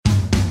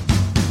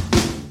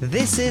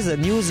This is a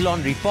News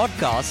Laundry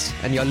podcast,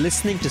 and you're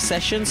listening to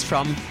sessions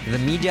from the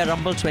Media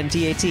Rumble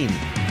 2018.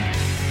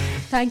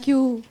 Thank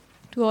you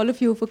to all of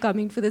you for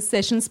coming for this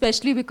session,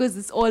 especially because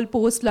this all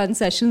post-lunch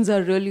sessions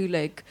are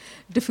really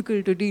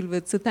difficult to deal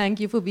with. So thank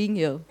you for being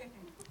here.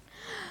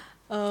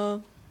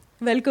 Welcome,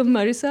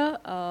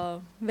 Marisa.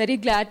 Very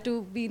glad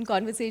to be in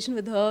conversation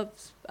with her.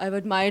 I've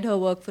admired her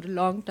work for a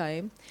long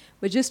time.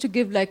 But just to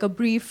give a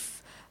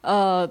brief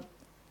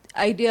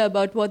idea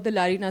about what the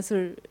Larry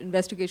Nassar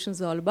investigation is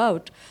all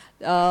about.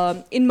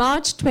 In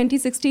March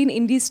 2016,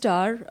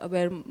 IndyStar,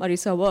 where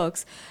Marisa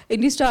works,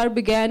 IndyStar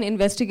began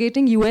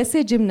investigating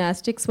USA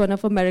Gymnastics, one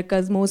of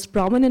America's most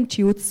prominent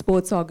youth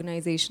sports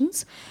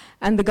organizations,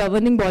 and the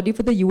governing body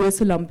for the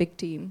US Olympic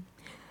team.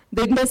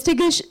 The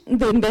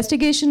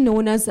investigation,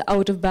 known as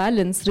Out of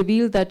Balance,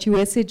 revealed that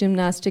USA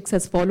Gymnastics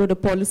has followed a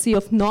policy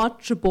of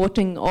not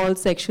reporting all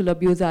sexual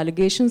abuse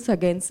allegations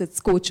against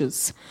its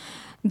coaches.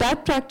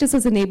 That practice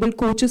has enabled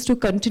coaches to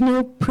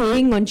continue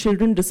preying on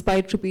children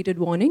despite repeated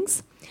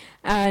warnings.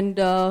 And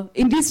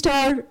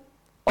IndyStar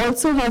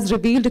also has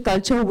revealed a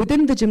culture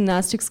within the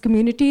gymnastics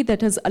community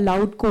that has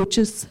allowed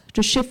coaches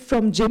to shift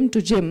from gym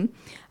to gym,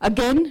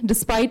 again,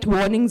 despite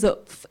warnings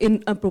of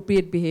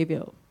inappropriate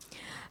behavior.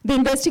 The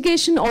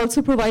investigation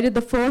also provided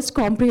the first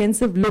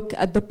comprehensive look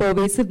at the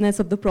pervasiveness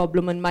of the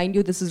problem, and mind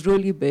you, this is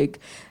really big,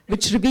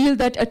 which revealed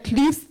that at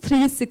least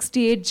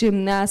 368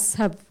 gymnasts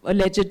have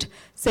alleged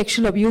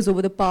sexual abuse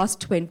over the past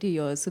 20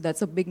 years, so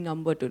that's a big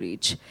number to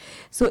reach.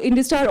 So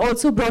IndyStar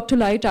also brought to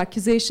light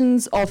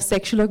accusations of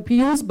sexual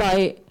abuse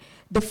by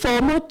the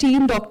former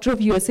team doctor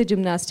of USA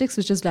Gymnastics,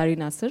 which is Larry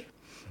Nassar.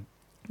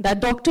 That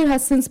doctor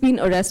has since been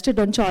arrested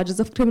on charges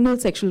of criminal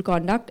sexual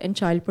conduct and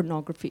child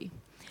pornography.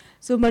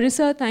 So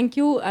Marisa, thank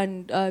you,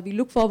 and we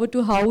look forward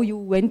to how you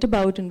went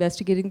about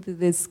investigating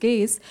this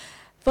case.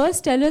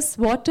 First, tell us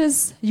what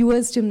is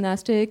US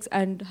Gymnastics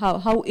and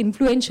how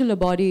influential a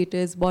body it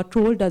is, what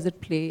role does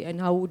it play,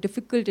 and how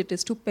difficult it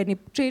is to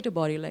penetrate a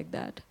body like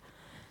that.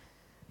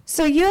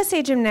 So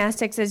USA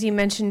Gymnastics, as you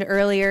mentioned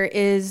earlier,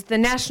 is the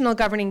national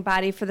governing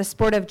body for the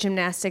sport of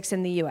gymnastics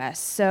in the US.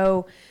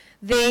 So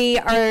they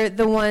are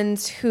the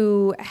ones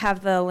who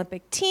have the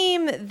Olympic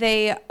team.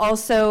 They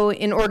also,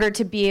 in order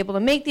to be able to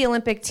make the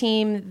Olympic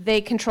team,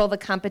 they control the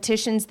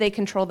competitions, they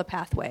control the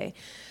pathway.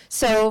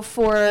 So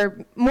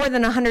for more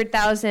than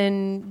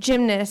 100,000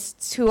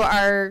 gymnasts who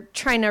are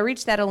trying to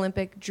reach that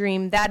Olympic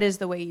dream, that is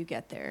the way you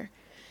get there.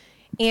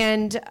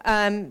 And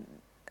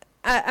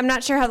I'm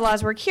not sure how the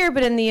laws work here,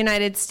 but in the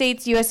United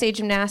States, USA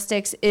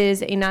Gymnastics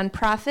is a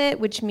nonprofit,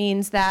 which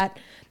means that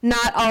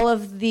not all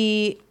of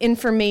the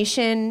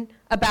information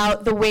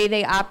about the way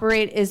they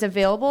operate is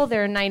available.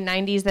 There are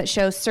 990s that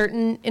show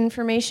certain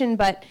information,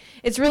 but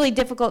it's really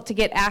difficult to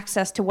get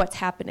access to what's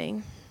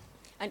happening.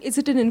 And is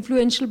it an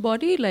influential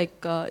body?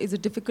 Is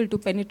it difficult to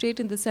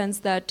penetrate in the sense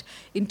that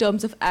in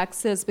terms of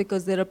access,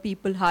 because there are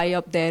people high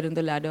up there in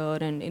the ladder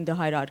and in the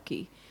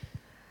hierarchy?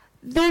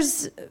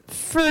 There's,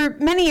 for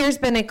many years,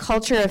 been a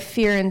culture of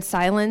fear and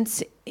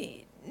silence,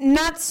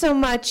 not so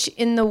much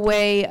in the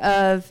way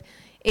of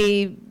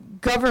a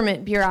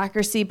government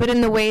bureaucracy, but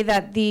in the way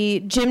that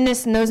the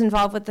gymnasts and those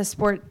involved with the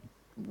sport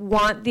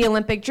want the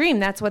Olympic dream.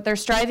 That's what they're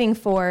striving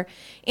for.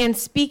 And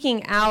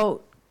speaking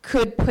out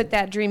could put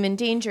that dream in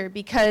danger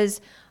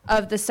because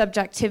of the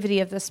subjectivity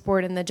of the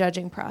sport and the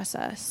judging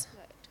process. Right.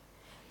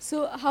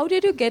 So how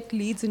did you get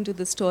leads into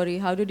the story?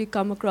 How did you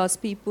come across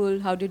people?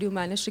 How did you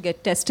manage to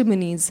get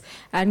testimonies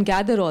and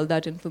gather all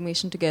that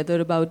information together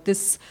about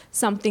this,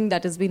 something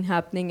that has been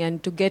happening,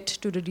 and to get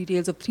to the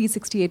details of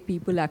 368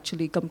 people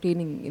actually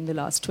complaining in the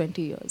last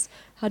 20 years?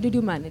 How did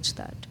you manage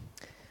that?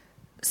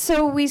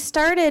 So we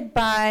started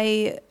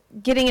by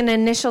getting an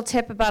initial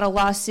tip about a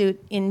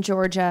lawsuit in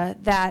Georgia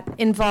that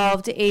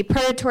involved a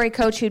predatory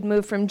coach who'd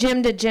moved from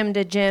gym to gym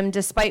to gym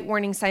despite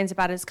warning signs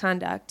about his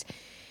conduct.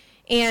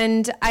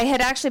 And I had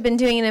actually been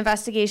doing an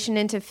investigation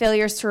into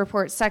failures to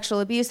report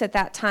sexual abuse at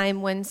that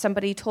time when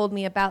somebody told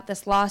me about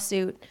this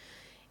lawsuit.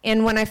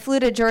 And when I flew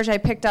to Georgia, I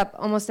picked up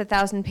almost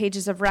 1,000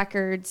 pages of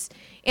records.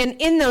 And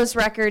in those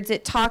records,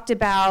 it talked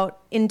about,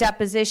 in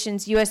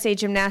depositions, USA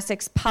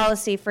Gymnastics'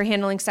 policy for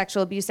handling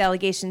sexual abuse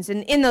allegations.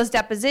 And in those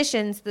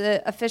depositions,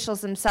 the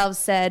officials themselves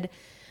said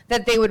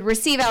that they would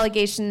receive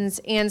allegations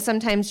and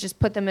sometimes just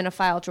put them in a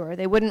file drawer.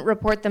 They wouldn't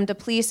report them to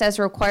police as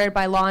required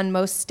by law in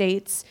most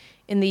states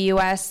in the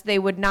U.S. They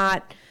would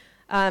not,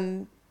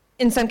 in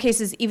some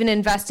cases, even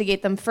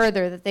investigate them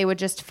further, that they would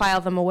just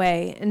file them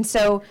away. And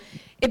so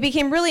it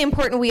became really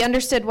important we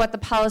understood what the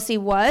policy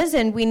was,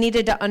 and we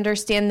needed to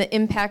understand the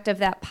impact of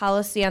that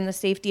policy on the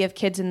safety of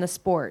kids in the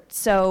sport.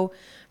 So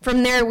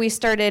from there, we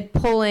started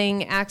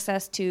pulling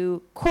access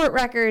to court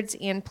records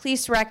and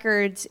police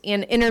records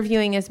and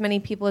interviewing as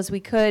many people as we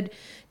could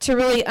to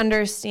really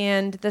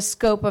understand the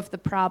scope of the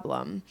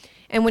problem.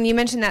 And when you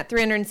mentioned that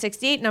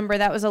 368 number,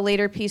 that was a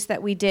later piece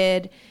that we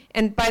did.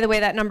 And by the way,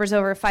 that number's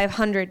over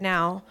 500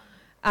 now.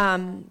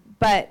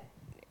 But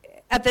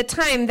at the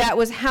time, that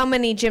was how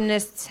many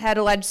gymnasts had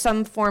alleged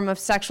some form of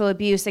sexual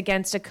abuse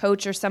against a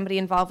coach or somebody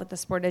involved with the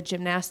sport of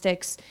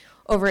gymnastics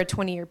over a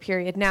 20-year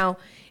period. Now,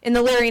 in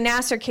the Larry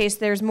Nassar case,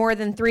 there's more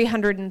than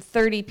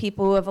 330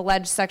 people who have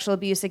alleged sexual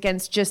abuse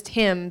against just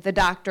him, the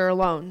doctor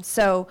alone.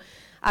 So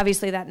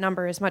obviously that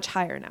number is much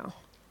higher now.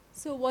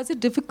 So was it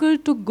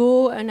difficult to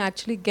go and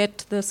actually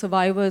get the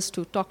survivors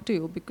to talk to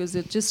you? Because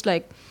it's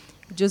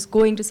just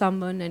going to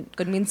someone and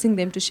convincing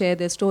them to share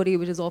their story,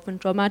 which is often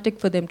traumatic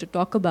for them to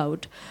talk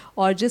about,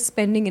 or just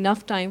spending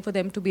enough time for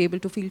them to be able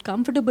to feel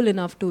comfortable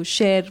enough to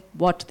share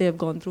what they've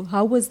gone through.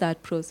 How was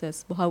that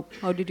process?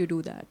 How did you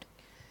do that?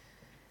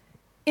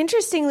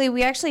 Interestingly,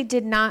 we actually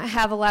did not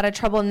have a lot of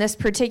trouble in this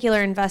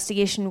particular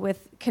investigation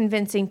with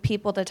convincing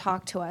people to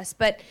talk to us.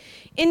 But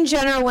in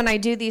general, when I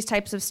do these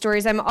types of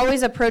stories, I'm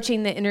always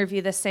approaching the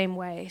interview the same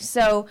way.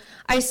 So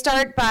I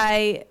start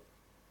by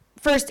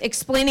first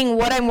explaining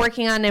what I'm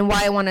working on and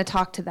why I want to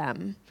talk to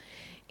them,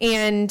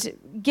 and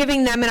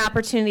giving them an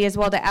opportunity as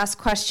well to ask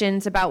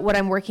questions about what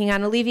I'm working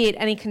on, alleviate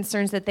any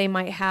concerns that they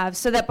might have,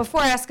 so that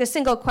before I ask a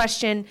single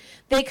question,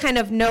 they kind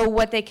of know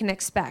what they can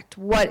expect,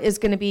 what is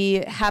going to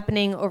be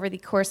happening over the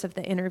course of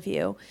the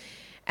interview.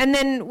 And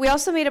then we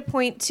also made a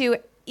point to,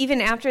 even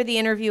after the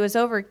interview is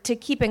over, to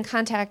keep in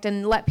contact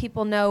and let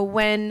people know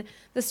when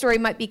the story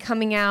might be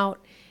coming out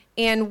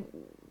and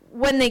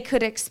when they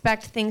could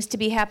expect things to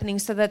be happening,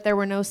 so that there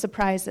were no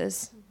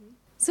surprises.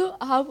 So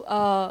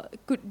how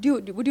would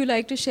you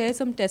like to share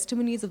some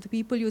testimonies of the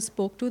people you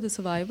spoke to, the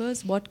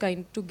survivors?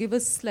 To give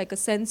us like a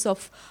sense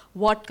of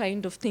what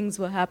kind of things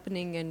were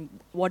happening and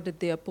what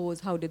did they oppose,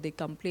 how did they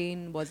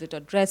complain, was it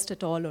addressed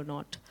at all or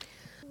not?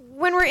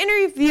 When we're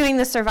interviewing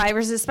the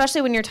survivors,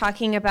 especially when you're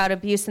talking about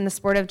abuse in the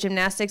sport of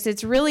gymnastics,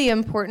 it's really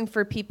important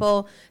for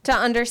people to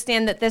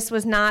understand that this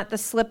was not the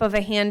slip of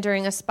a hand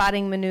during a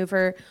spotting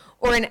maneuver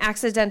or an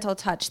accidental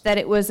touch, that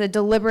it was a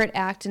deliberate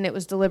act and it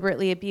was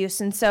deliberately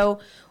abused. And so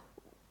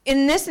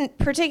in this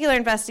particular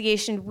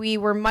investigation, we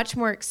were much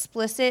more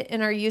explicit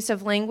in our use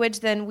of language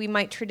than we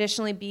might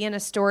traditionally be in a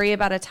story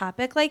about a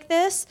topic like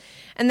this.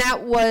 And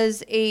that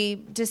was a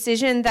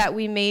decision that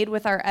we made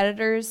with our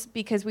editors,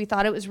 because we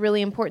thought it was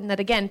really important that,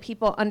 again,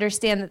 people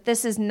understand that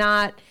this is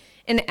not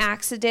an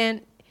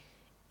accident,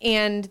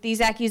 and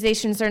these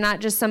accusations are not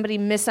just somebody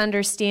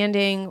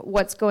misunderstanding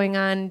what's going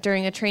on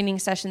during a training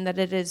session, that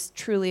it is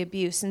truly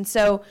abuse. And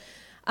so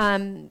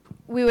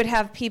we would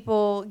have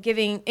people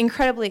giving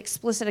incredibly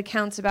explicit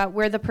accounts about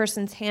where the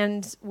person's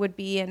hands would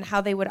be and how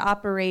they would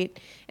operate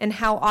and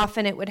how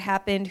often it would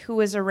happen, who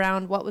was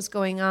around, what was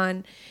going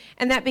on.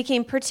 And that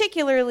became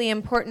particularly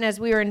important as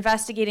we were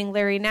investigating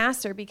Larry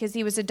Nassar, because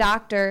he was a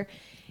doctor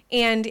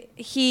and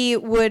he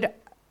would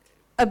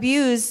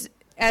abuse,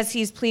 as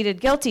he's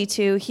pleaded guilty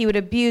to, he would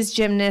abuse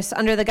gymnasts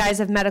under the guise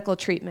of medical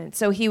treatment.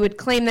 So he would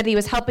claim that he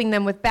was helping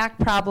them with back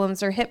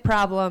problems or hip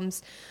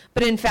problems,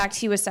 but in fact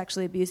he was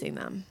sexually abusing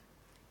them.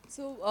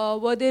 So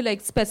were there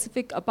like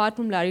specific, apart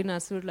from Larry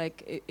Nassar,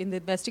 like in the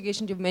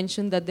investigation you've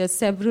mentioned that there are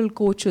several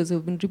coaches who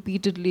have been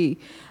repeatedly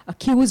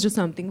accused of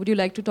something. Would you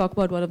like to talk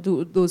about one of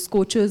those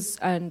coaches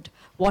and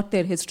what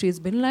their history has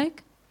been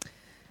like?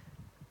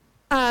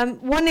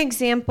 One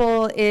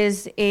example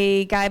is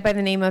a guy by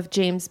the name of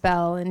James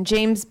Bell. And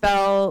James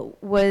Bell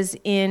was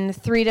in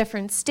 3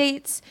 different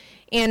states.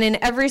 And in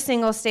every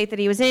single state that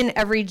he was in,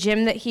 every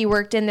gym that he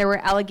worked in, there were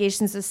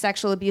allegations of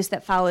sexual abuse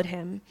that followed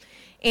him.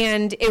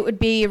 And it would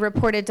be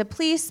reported to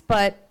police,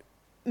 but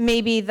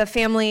maybe the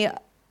family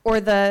or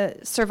the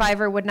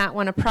survivor would not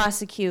want to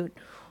prosecute.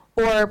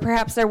 Or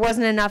perhaps there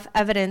wasn't enough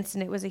evidence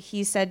and it was a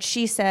he said,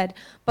 she said.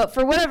 But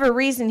for whatever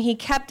reason, he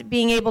kept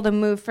being able to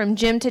move from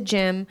gym to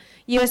gym.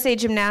 USA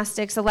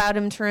Gymnastics allowed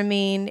him to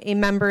remain a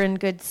member in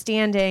good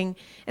standing.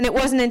 And it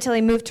wasn't until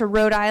he moved to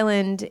Rhode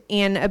Island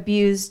and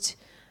abused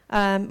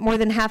more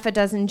than half a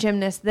dozen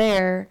gymnasts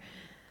there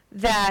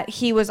that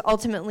he was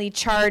ultimately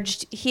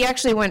charged. He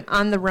actually went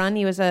on the run.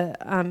 He was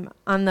on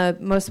the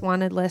most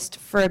wanted list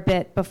for a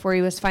bit before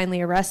he was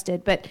finally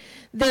arrested. But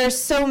there are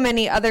so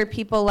many other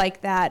people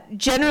like that.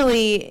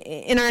 Generally,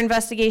 in our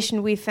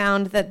investigation, we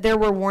found that there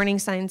were warning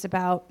signs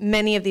about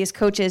many of these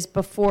coaches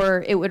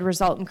before it would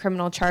result in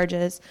criminal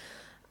charges.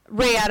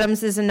 Ray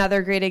Adams is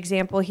another great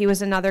example. He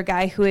was another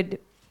guy who had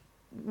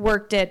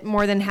worked at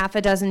more than half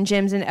a dozen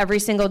gyms. In every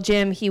single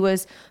gym, he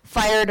was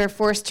fired or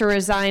forced to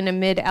resign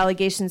amid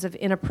allegations of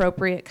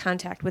inappropriate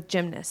contact with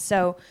gymnasts.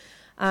 So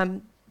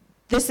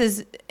this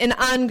is an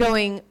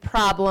ongoing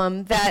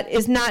problem that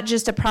is not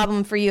just a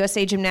problem for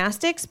USA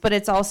Gymnastics, but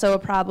it's also a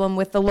problem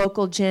with the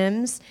local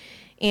gyms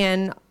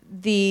and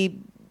the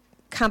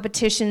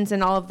competitions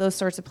and all of those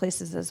sorts of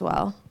places as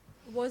well.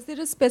 Was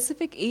there a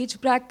specific age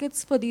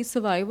brackets for these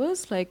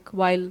survivors, like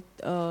while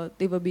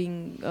they were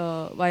being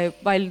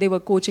while they were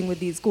coaching with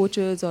these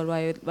coaches or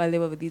while they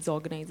were with these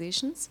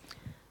organizations?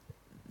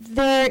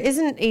 There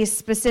isn't a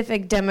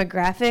specific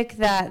demographic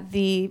that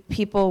the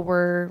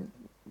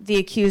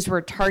accused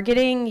were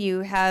targeting.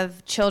 You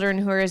have children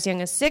who are as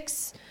young as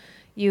 6.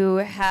 You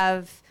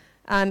have,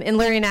 in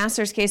Larry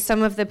Nassar's case,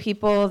 some of the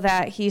people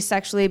that he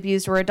sexually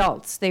abused were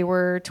adults. They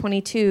were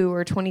 22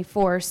 or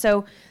 24.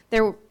 So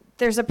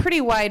there's a pretty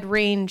wide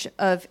range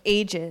of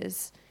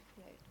ages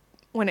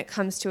when it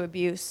comes to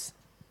abuse.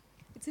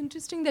 It's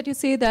interesting that you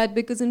say that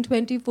because in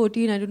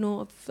 2014, I don't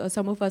know if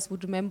some of us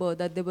would remember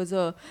that there was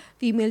a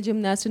female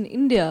gymnast in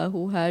India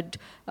who had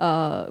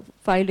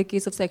filed a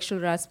case of sexual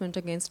harassment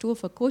against two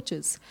of her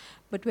coaches.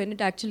 But when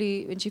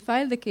she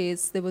filed the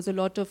case, there was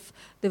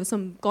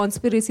some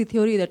conspiracy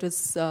theory that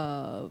was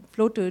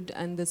floated,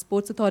 and the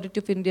Sports Authority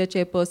of India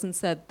chairperson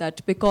said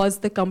that because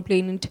the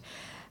complainant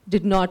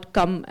did not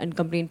come and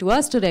complain to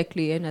us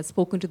directly and has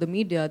spoken to the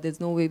media, there's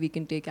no way we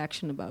can take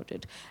action about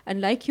it. And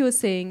like you were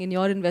saying, in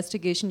your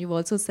investigation, you've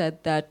also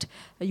said that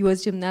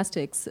US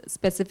Gymnastics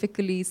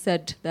specifically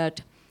said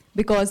that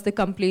because the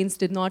complaints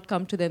did not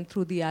come to them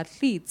through the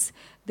athletes,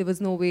 there was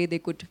no way they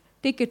could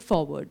take it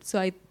forward.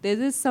 So there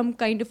is some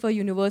kind of a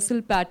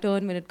universal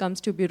pattern when it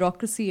comes to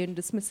bureaucracy and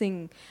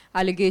dismissing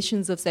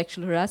allegations of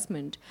sexual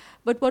harassment.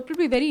 But what would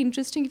be very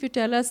interesting if you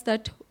tell us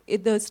that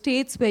in the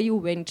states where you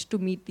went to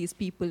meet these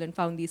people and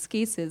found these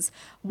cases,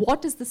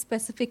 what is the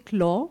specific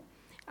law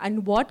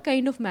and what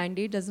kind of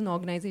mandate does an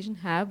organization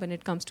have when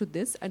it comes to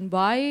this, and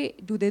why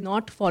do they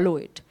not follow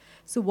it?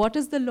 So what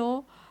is the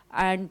law,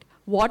 and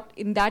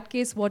in that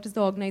case, what is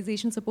the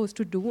organization supposed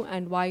to do,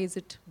 and why is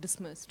it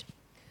dismissed?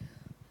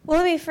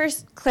 Well, let me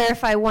first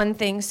clarify one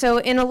thing. So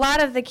in a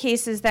lot of the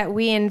cases that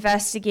we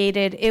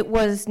investigated, it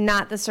was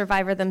not the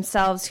survivor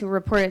themselves who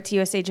reported to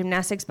USA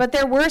Gymnastics, but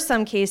there were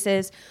some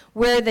cases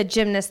where the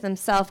gymnasts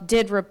themselves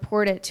did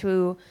report it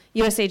to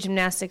USA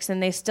Gymnastics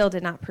and they still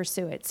did not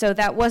pursue it. So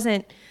that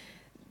wasn't,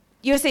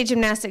 USA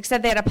Gymnastics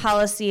said they had a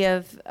policy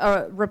of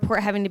a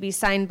report having to be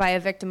signed by a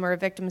victim or a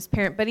victim's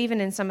parent, but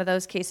even in some of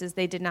those cases,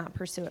 they did not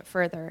pursue it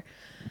further,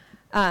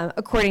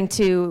 according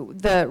to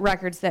the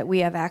records that we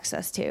have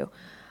access to.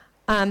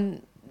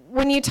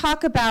 When you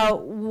talk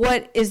about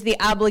what is the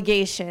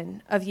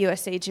obligation of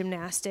USA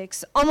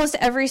Gymnastics, almost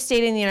every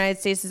state in the United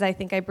States, as I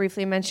think I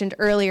briefly mentioned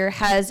earlier,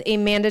 has a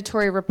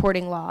mandatory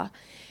reporting law.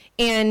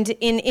 And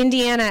in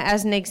Indiana,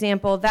 as an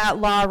example, that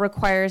law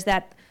requires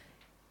that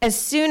as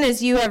soon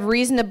as you have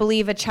reason to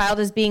believe a child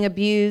is being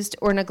abused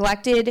or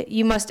neglected,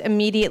 you must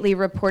immediately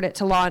report it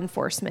to law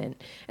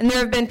enforcement. And there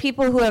have been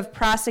people who have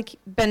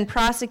been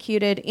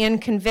prosecuted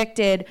and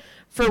convicted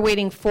for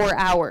waiting 4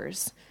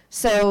 hours.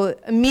 So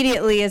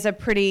immediately is a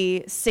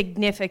pretty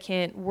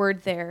significant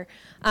word there.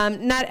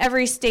 Not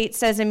every state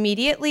says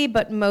immediately,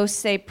 but most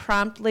say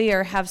promptly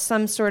or have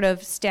some sort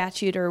of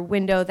statute or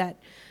window that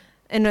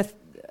an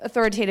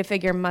authoritative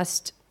figure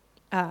must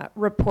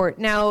report.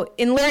 Now,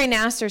 in Larry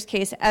Nassar's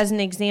case, as an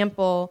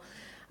example,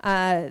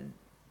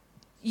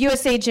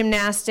 USA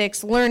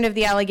Gymnastics learned of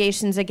the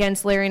allegations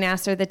against Larry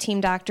Nassar, the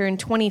team doctor, in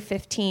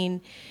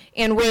 2015,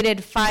 and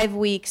waited 5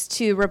 weeks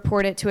to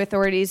report it to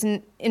authorities.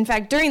 And in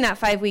fact, during that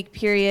 5-week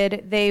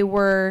period, they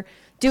were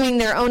doing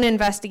their own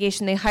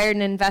investigation. They hired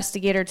an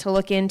investigator to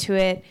look into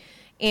it,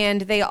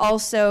 and they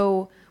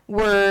also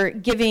were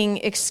giving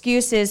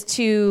excuses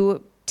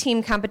to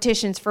team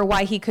competitions for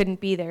why he couldn't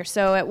be there.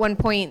 So at one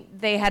point,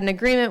 they had an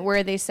agreement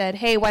where they said,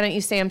 hey, why don't you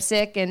say I'm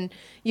sick? And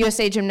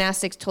USA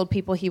Gymnastics told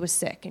people he was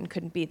sick and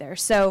couldn't be there.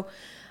 So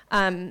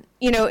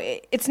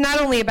it's not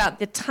only about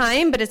the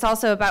time, but it's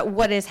also about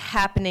what is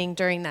happening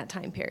during that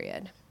time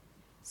period.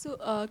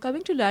 So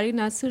coming to Larry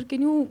Nassar,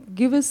 can you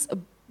give us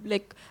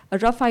a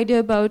rough idea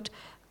about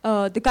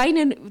the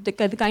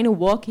kind of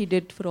work he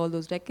did for all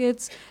those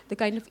decades, the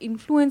kind of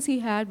influence he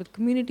had with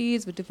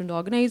communities, with different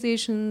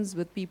organizations,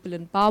 with people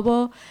in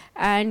power,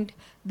 and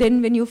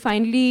then when you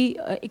finally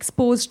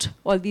exposed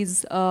all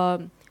these,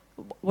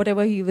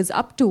 whatever he was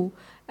up to,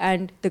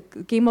 and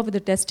came up with the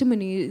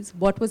testimonies,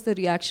 what was the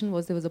reaction?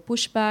 There was a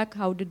pushback?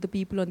 How did the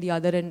people on the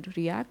other end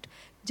react?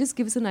 Just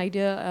give us an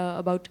idea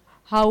about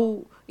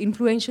how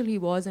influential he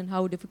was and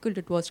how difficult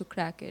it was to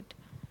crack it.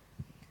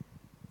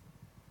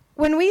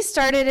 When we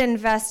started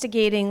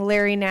investigating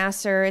Larry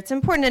Nassar, it's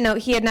important to note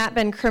he had not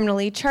been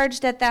criminally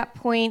charged at that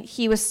point.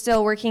 He was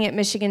still working at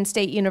Michigan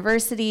State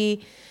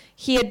University.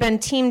 He had been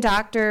team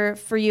doctor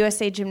for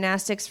USA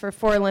Gymnastics for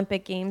 4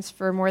 Olympic Games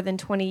for more than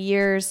 20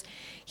 years.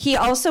 He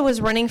also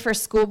was running for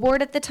school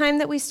board at the time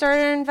that we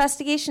started our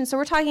investigation. So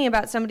we're talking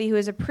about somebody who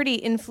is a pretty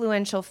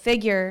influential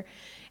figure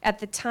at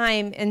the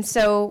time. And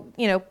so,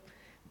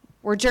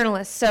 we're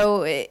journalists.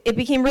 So it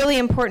became really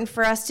important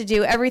for us to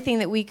do everything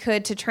that we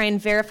could to try and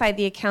verify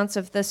the accounts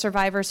of the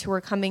survivors who were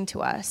coming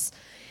to us.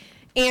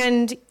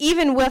 And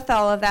even with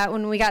all of that,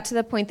 when we got to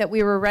the point that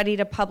we were ready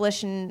to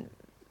publish and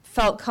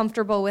felt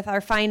comfortable with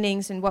our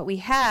findings and what we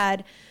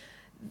had,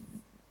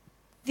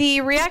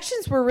 the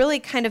reactions were really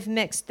kind of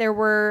mixed. There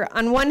were,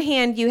 on one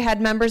hand, you had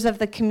members of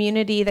the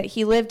community that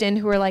he lived in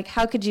who were like,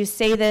 how could you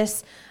say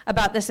this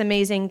about this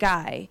amazing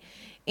guy?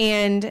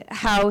 And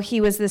how he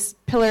was this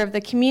pillar of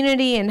the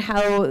community and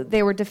how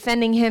they were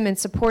defending him and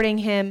supporting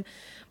him.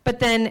 But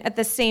then at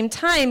the same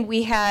time,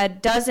 we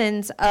had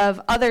dozens of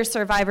other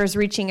survivors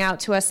reaching out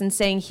to us and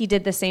saying, he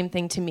did the same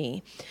thing to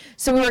me.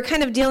 So we were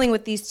kind of dealing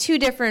with these two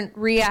different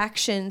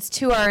reactions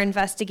to our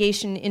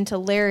investigation into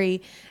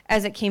Larry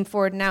as it came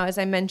forward. Now, as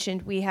I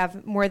mentioned, we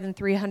have more than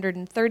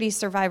 330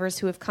 survivors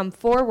who have come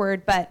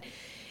forward, but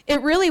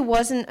it really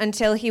wasn't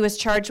until he was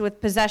charged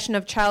with possession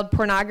of child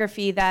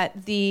pornography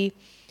that the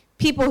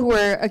people who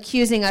were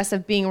accusing us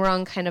of being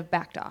wrong kind of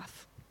backed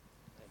off.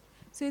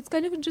 So it's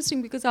kind of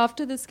interesting because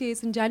after this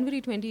case, in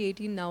January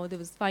 2018 now, there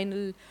was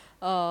final,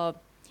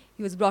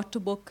 he was brought to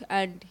book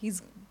and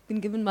he's been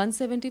given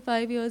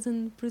 175 years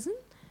in prison.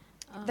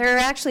 There are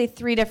actually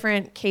 3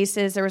 different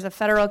cases. There was a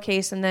federal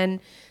case and then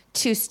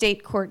 2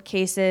 state court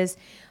cases.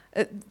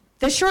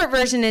 The short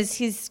version is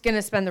he's going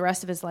to spend the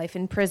rest of his life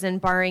in prison,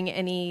 barring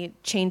any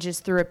changes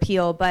through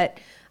appeal. But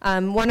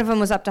one of them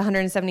was up to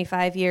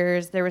 175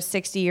 years. There was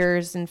 60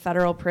 years in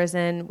federal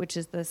prison, which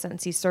is the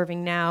sentence he's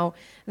serving now.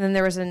 And then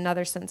there was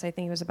another sentence, I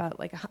think it was about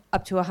like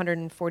up to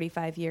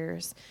 145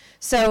 years.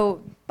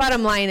 So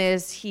bottom line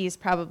is he's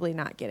probably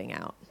not getting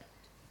out.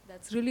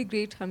 That's really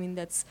great. I mean,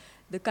 that's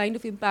the kind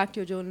of impact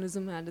your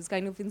journalism had is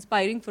kind of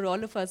inspiring for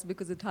all of us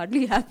because it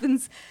hardly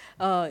happens.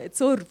 It's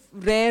so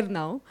rare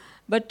now.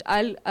 But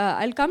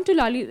I'll come to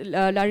Larry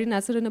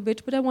Nassar in a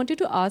bit. But I wanted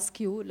to ask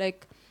you,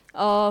 like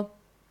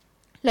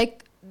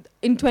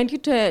in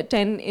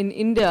 2010 in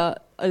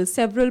India,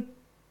 several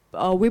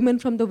women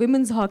from the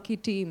women's hockey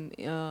team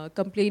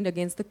complained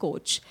against the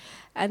coach.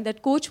 And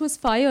that coach was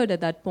fired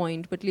at that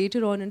point, but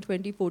later on in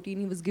 2014,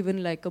 he was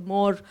given like a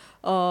more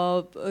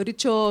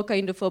richer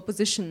kind of a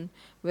position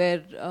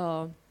where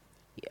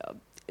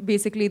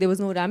basically there was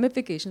no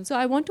ramification. So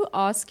I want to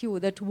ask you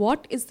that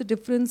what is the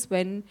difference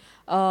when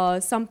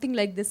something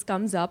like this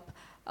comes up?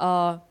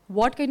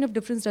 What kind of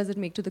difference does it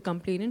make to the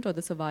complainant or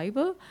the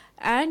survivor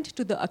and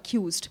to the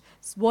accused?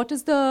 What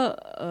is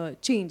the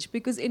change?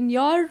 Because in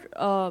your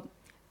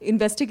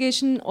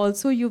investigation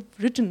also you've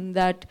written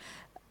that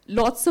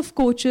lots of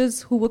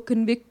coaches who were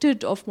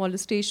convicted of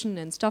molestation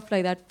and stuff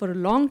like that for a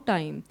long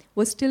time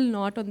were still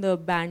not on the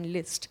banned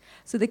list.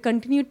 So they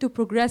continued to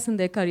progress in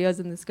their careers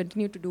and they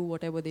continued to do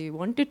whatever they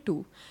wanted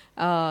to,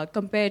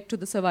 compared to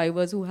the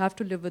survivors who have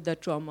to live with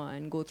that trauma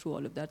and go through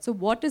all of that. So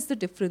what is the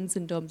difference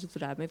in terms of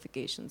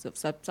ramifications of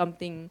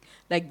something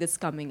like this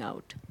coming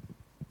out?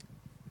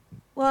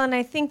 Well, and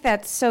I think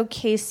that's so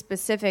case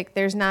specific.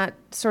 There's not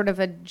sort of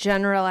a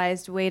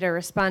generalized way to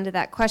respond to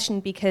that question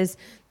because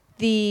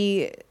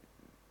the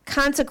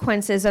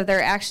consequences of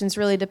their actions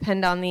really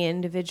depend on the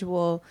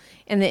individual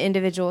and the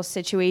individual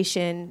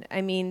situation.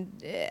 I mean,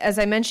 as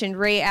I mentioned,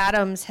 Ray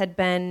Adams had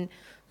been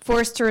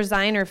forced to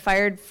resign or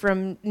fired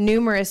from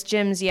numerous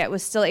gyms, yet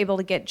was still able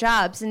to get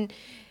jobs. And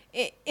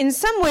in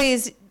some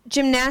ways,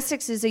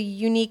 gymnastics is a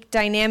unique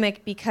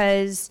dynamic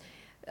because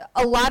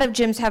a lot of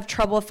gyms have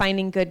trouble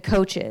finding good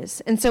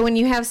coaches. And so when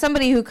you have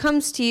somebody who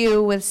comes to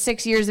you with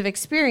 6 years of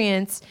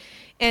experience,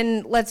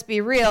 and let's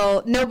be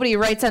real, nobody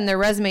writes on their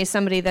resume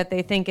somebody that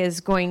they think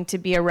is going to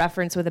be a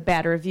reference with a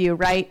bad review,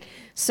 right?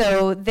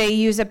 So they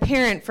use a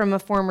parent from a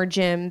former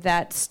gym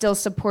that still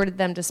supported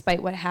them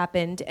despite what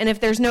happened. And if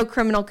there's no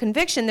criminal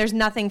conviction, there's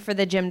nothing for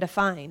the gym to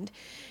find.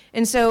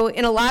 And so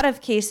in a lot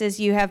of cases,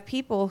 you have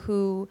people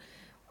who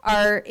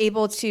are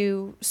able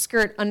to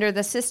skirt under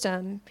the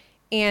system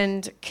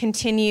and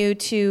continue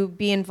to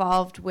be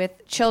involved with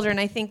children.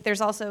 I think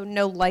there's also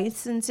no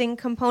licensing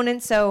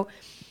component. So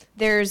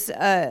there's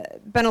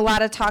been a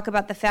lot of talk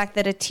about the fact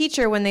that a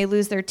teacher, when they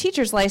lose their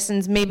teacher's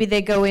license, maybe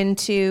they go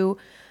into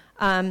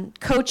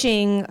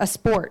coaching a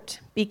sport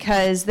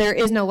because there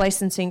is no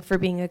licensing for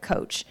being a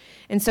coach.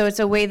 And so it's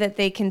a way that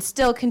they can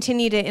still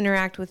continue to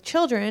interact with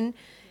children,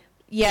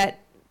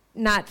 yet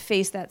not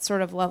face that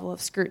sort of level of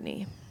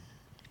scrutiny.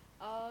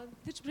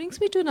 Which brings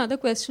me to another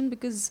question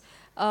because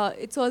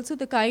it's also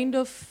the kind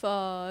of,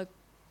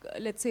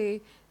 let's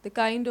say, the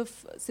kind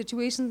of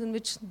situations in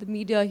which the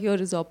media here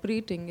is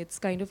operating. It's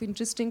kind of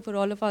interesting for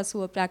all of us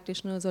who are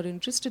practitioners or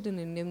interested in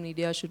Indian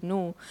media should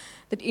know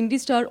that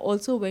IndyStar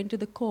also went to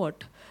the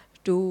court,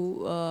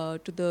 to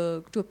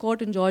a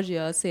court in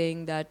Georgia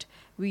saying that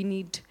we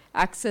need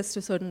access to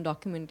certain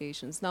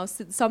documentations. Now,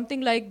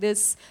 something like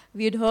this,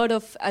 we had heard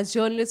of, as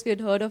journalists, we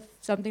had heard of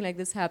something like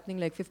this happening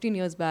like 15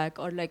 years back,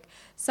 or like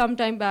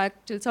sometime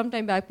back,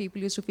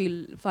 people used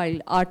to file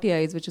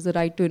RTIs, which is the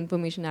Right to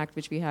Information Act,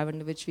 which we have,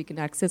 under which we can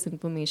access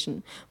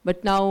information.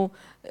 But now,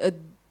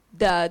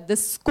 the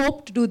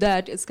scope to do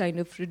that is kind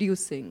of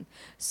reducing.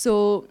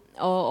 So,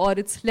 or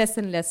it's less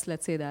and less,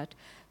 let's say that.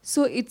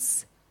 So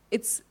it's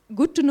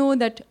good to know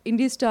that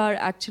IndyStar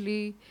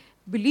actually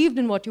believed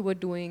in what you were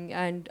doing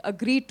and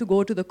agreed to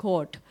go to the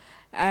court.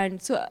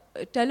 And so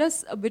tell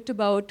us a bit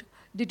about,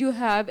 did you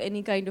have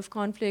any kind of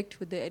conflict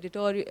with the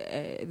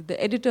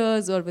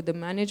editors or with the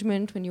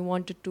management when you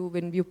wanted to,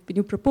 when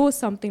you proposed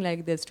something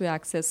like this to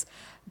access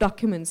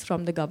documents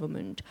from the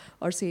government?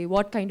 Or say,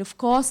 what kind of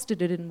cost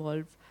did it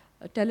involve?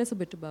 Tell us a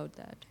bit about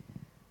that.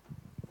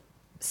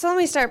 So let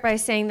me start by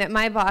saying that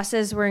my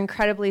bosses were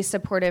incredibly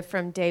supportive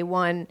from day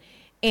one.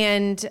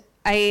 And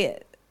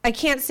I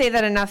can't say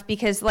that enough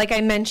because, like I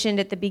mentioned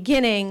at the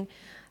beginning,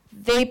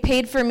 they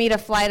paid for me to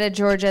fly to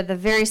Georgia the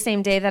very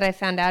same day that I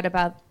found out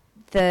about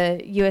the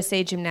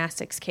USA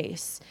Gymnastics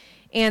case.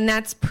 And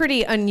that's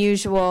pretty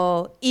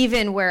unusual,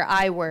 even where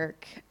I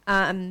work.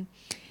 And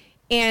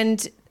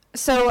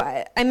So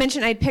I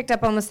mentioned I'd picked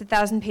up almost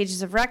 1,000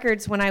 pages of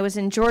records when I was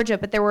in Georgia,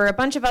 but there were a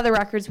bunch of other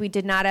records we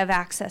did not have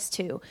access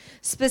to.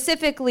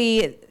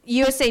 Specifically,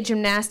 USA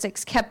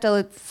Gymnastics kept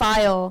a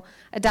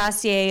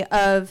dossier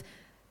of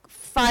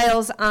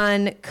files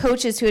on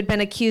coaches who had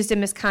been accused of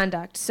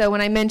misconduct. So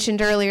when I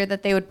mentioned earlier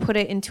that they would put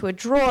it into a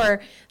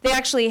drawer, they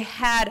actually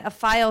had a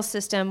file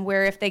system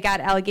where if they got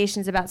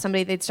allegations about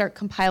somebody, they'd start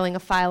compiling a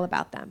file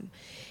about them.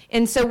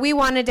 And so we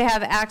wanted to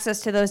have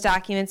access to those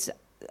documents.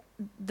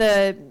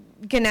 The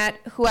Gannett,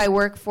 who I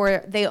work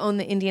for, they own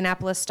the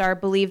Indianapolis Star,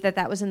 believed that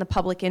that was in the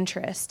public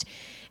interest.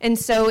 And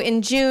so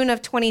in June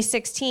of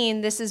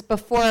 2016, this is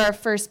before our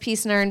first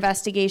piece in our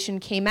investigation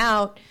came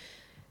out,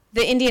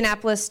 the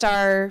Indianapolis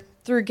Star,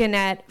 through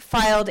Gannett,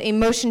 filed a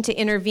motion to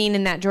intervene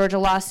in that Georgia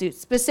lawsuit,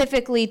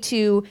 specifically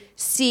to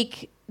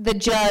seek the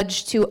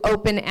judge to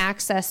open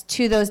access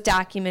to those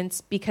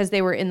documents because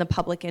they were in the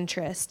public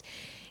interest.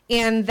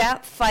 And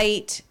that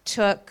fight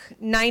took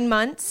 9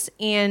 months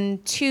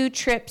and 2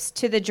 trips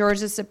to the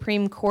Georgia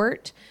Supreme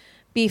Court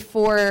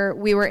before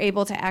we were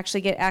able to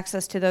actually get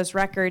access to those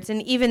records.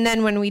 And even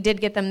then, when we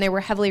did get them, they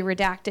were heavily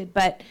redacted.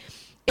 But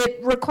it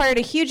required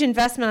a huge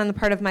investment on the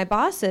part of my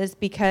bosses,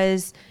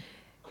 because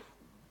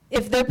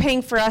if they're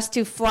paying for us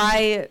to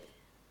fly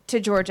to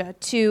Georgia,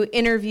 to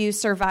interview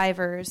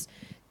survivors,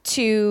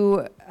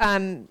 to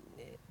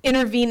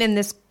intervene in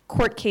this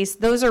court case,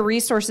 those are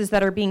resources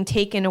that are being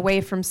taken away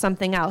from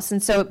something else.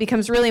 And so it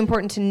becomes really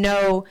important to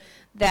know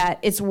that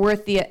it's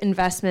worth the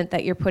investment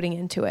that you're putting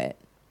into it.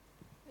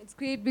 It's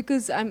great,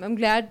 because I'm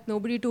glad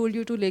nobody told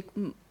you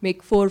to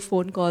make 4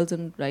 phone calls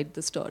and write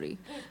the story,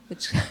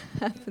 which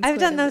happens. I've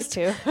done those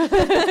too.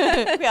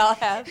 We all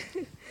have.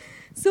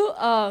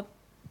 So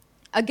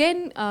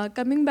again,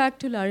 coming back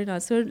to Larry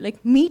Nassar,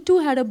 like Me Too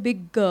had a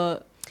big,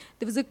 there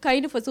was a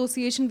kind of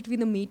association between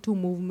the Me Too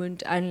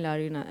movement and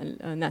Larry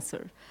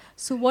Nassar.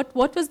 So what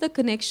was the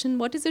connection?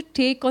 What is your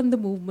take on the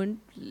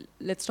movement?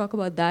 Let's talk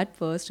about that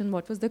first. And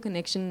what was the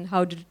connection?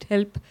 How did it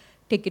help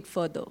take it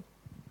further?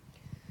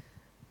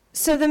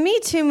 So the Me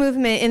Too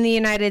movement in the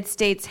United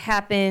States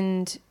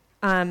happened,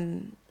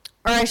 or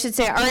I should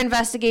say our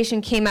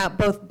investigation came out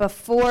both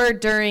before,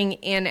 during,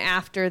 and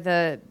after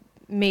the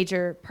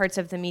major parts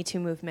of the Me Too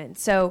movement.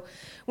 So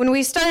when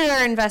we started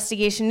our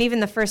investigation,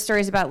 even the first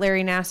stories about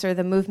Larry Nassar,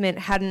 the movement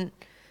hadn't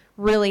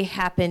really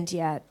happened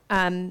yet.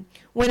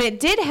 When it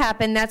did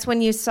happen, that's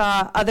when you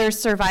saw other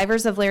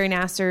survivors of Larry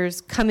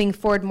Nassar's coming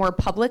forward more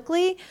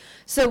publicly.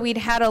 So we'd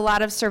had a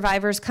lot of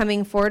survivors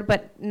coming forward,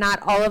 but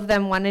not all of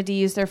them wanted to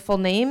use their full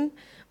name.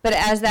 But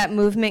as that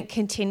movement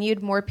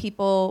continued, more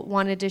people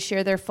wanted to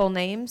share their full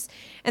names.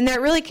 And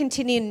that really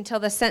continued until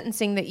the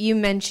sentencing that you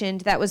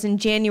mentioned. That was in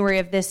January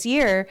of this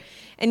year.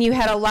 And you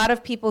had a lot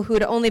of people who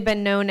had only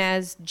been known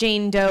as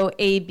Jane Doe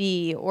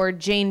AB or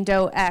Jane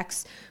Doe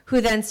X,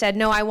 who then said,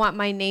 no, I want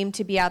my name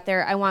to be out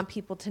there. I want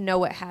people to know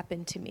what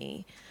happened to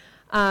me.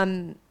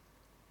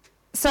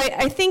 So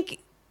I think,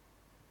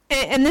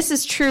 and this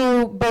is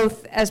true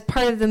both as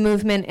part of the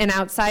movement and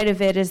outside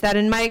of it, is that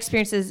in my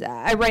experiences,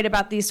 I write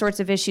about these sorts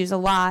of issues a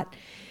lot.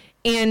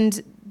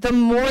 And the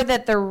more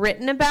that they're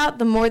written about,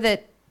 the more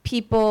that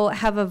people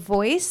have a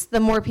voice,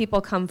 the more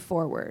people come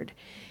forward.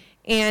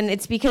 And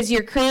it's because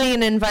you're creating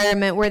an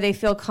environment where they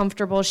feel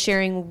comfortable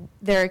sharing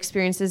their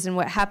experiences and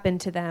what happened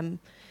to them.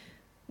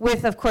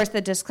 With, of course,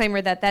 the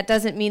disclaimer that that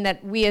doesn't mean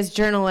that we as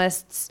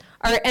journalists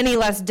are any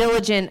less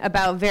diligent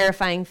about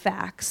verifying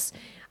facts.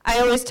 I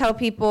always tell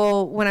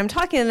people when I'm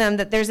talking to them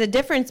that there's a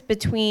difference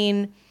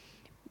between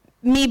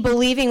me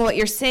believing what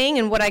you're saying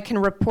and what I can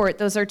report.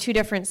 Those are 2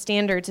 different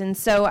standards. And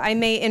so I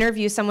may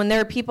interview someone.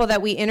 There are people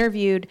that we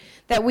interviewed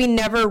that we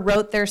never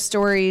wrote their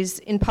stories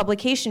in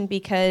publication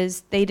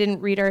because they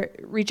didn't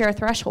reach our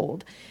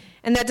threshold.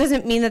 And that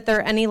doesn't mean that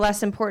they're any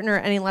less important or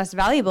any less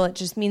valuable. It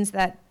just means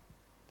that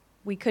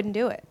we couldn't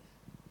do it.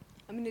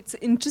 I mean, it's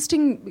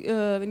interesting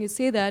when you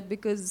say that,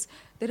 because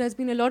there has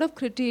been a lot of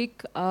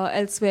critique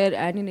elsewhere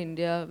and in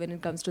India when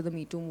it comes to the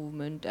Me Too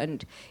movement.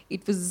 And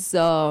it was,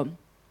 a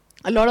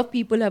lot of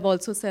people have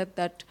also said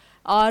that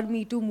our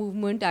Me Too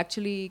movement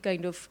actually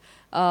kind of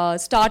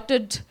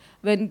started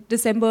when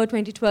December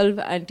 2012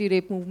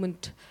 anti-rape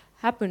movement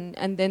happened.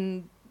 And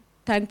then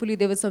thankfully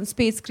there was some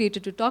space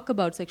created to talk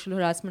about sexual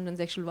harassment and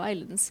sexual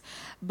violence.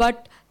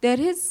 But there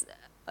is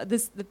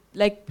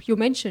like you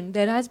mentioned,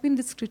 there has been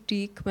this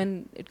critique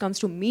when it comes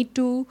to Me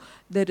Too.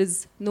 There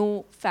is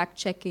no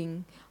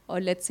fact-checking, or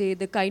let's say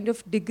the kind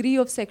of degree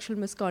of sexual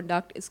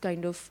misconduct is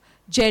kind of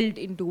gelled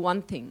into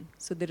one thing.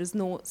 So there is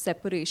no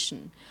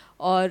separation.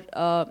 Or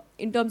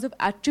in terms of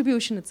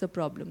attribution, it's a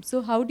problem.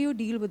 So how do you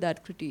deal with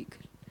that critique?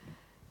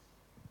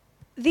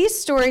 These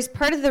stories,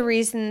 part of the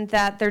reason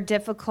that they're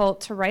difficult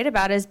to write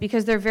about is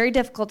because they're very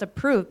difficult to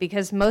prove,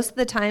 because most of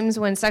the times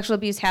when sexual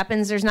abuse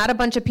happens, there's not a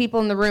bunch of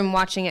people in the room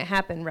watching it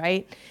happen,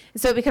 right?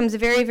 And so it becomes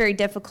very, very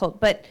difficult.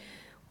 But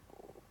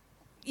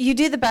you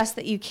do the best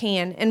that you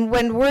can. And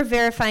when we're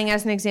verifying,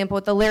 as an example,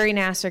 with the Larry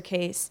Nassar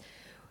case,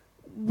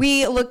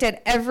 we looked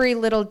at every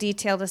little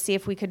detail to see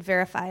if we could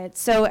verify it.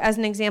 So as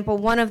an example,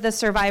 one of the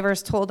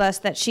survivors told us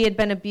that she had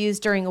been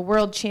abused during a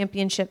world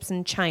championships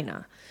in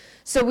China.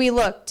 So we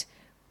looked.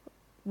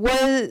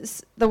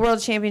 Was the World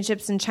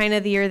Championships in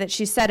China the year that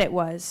she said it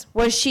was?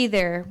 Was she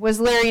there? Was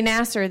Larry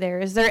Nassar there?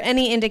 Is there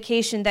any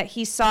indication that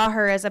he saw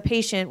her as a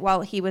patient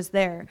while he was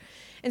there?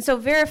 And so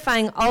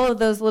verifying all of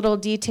those little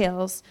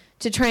details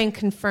to try and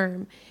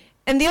confirm.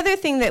 And the other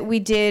thing that we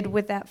did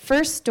with that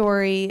first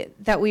story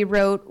that we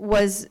wrote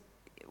was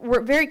we're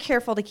very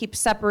careful to keep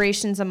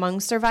separations among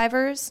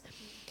survivors.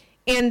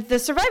 And the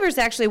survivors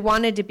actually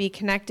wanted to be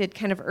connected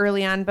kind of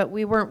early on, but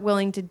we weren't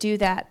willing to do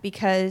that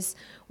because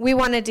we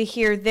wanted to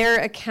hear their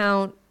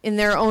account in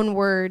their own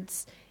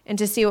words and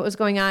to see what was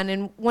going on.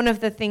 And one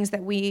of the things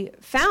that we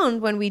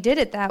found when we did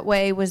it that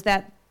way was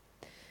that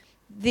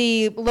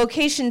the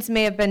locations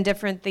may have been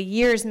different, the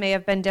years may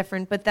have been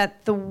different, but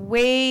that the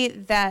way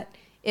that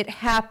it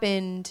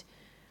happened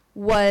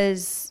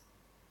was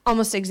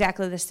almost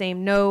exactly the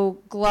same. No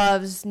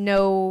gloves,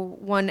 no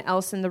one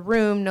else in the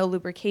room, no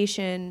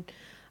lubrication.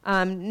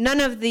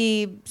 None of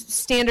the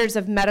standards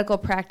of medical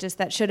practice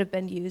that should have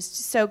been used.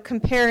 So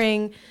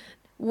comparing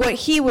what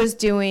he was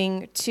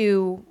doing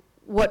to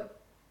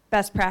what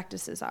best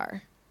practices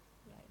are.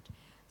 Right.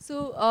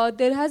 So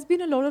there has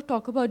been a lot of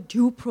talk about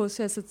due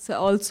process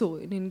also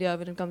in India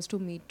when it comes to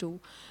Me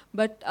Too.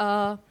 But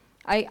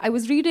I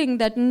was reading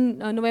that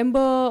on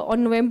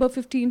November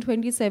 15,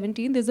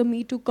 2017, there's a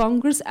Me Too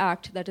Congress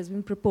Act that has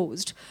been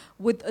proposed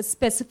with a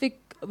specific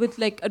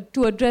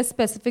to address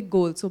specific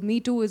goals. So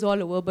Me Too is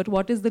all over, but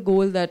what is the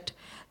goal that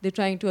they're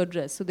trying to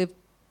address? So they've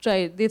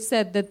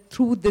said that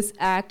through this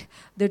act,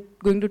 they're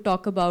going to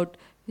talk about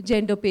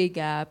gender pay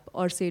gap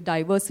or say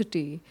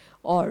diversity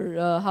or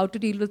how to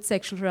deal with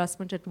sexual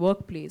harassment at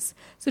workplace.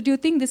 So do you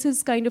think this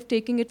is kind of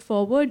taking it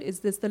forward?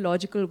 Is this the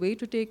logical way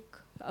to take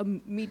a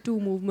Me Too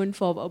movement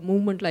a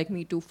movement like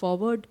Me Too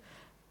forward?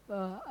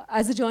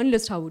 As a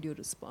journalist, how would you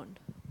respond?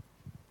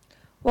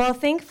 Well,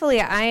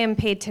 thankfully, I am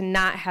paid to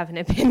not have an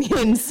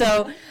opinion.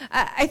 So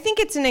I think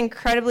it's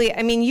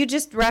you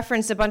just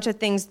referenced a bunch of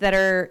things that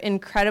are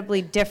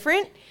incredibly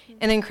different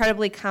and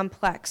incredibly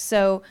complex.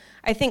 So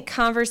I think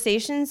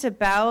conversations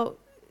about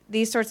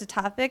these sorts of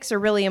topics are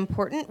really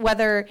important.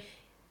 Whether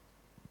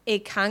a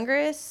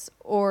Congress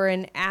or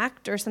an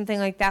act or something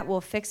like that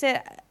will fix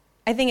it,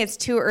 I think it's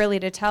too early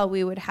to tell.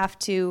 We would have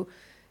to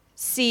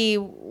see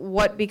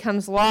what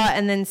becomes law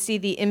and then see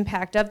the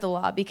impact of the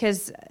law,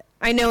 because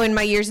I know in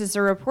my years as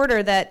a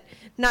reporter that,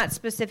 not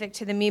specific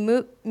to the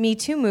Me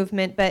Too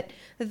movement, but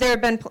that there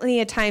have been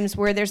plenty of times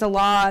where there's a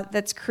law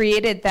that's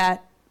created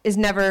that is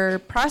never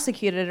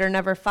prosecuted or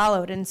never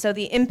followed. And so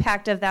the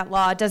impact of that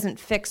law doesn't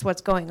fix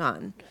what's going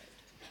on.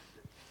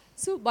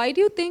 So why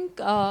do you think,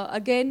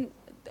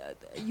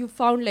 you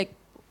found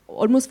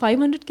almost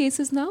 500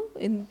 cases now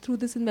through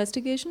this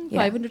investigation,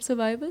 500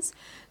 survivors.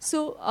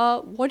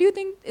 So what do you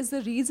think is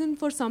the reason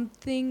for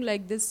something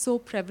like this so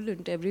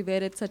prevalent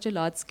everywhere at such a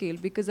large scale?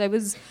 Because I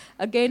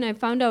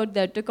found out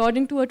that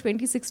according to a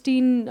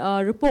 2016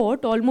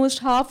 report, almost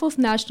half of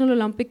National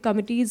Olympic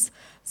Committees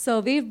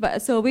surveyed by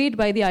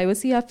the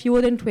IOC have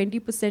fewer than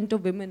 20%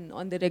 of women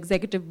on their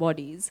executive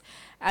bodies.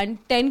 And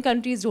 10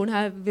 countries don't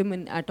have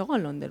women at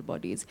all on their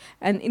bodies.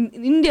 And in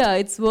India,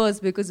 it's worse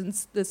because in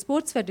the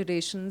sports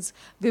federations,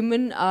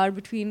 women are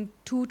between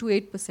 2 to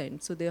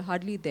 8%, so they're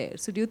hardly there.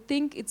 So do you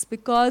think it's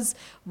because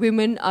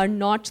women are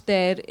not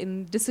there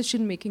in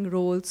decision-making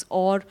roles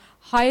or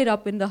higher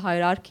up in the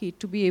hierarchy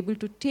to be able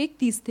to take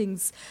these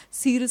things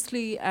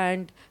seriously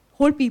and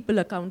hold people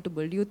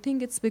accountable? Do you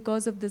think it's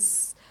because of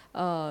this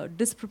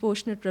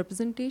disproportionate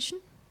representation?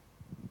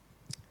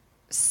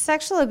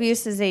 Sexual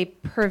abuse is a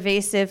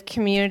pervasive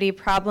community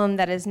problem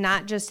that is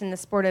not just in the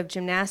sport of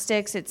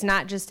gymnastics. It's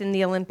not just in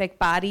the Olympic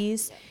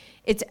bodies.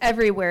 It's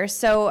everywhere.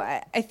 So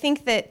I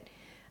think that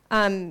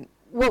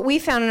what we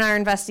found in our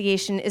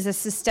investigation is a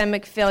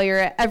systemic failure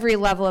at every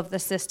level of the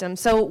system.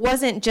 So it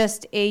wasn't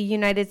just a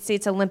United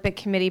States Olympic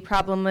Committee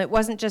problem. It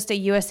wasn't just a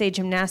USA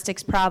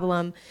Gymnastics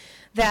problem.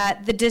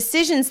 That the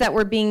decisions that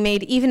were being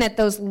made, even at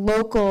those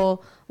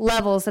local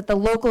levels, at the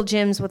local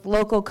gyms with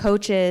local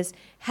coaches,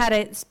 had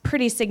a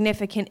pretty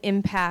significant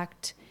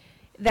impact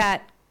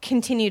that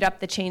continued up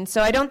the chain.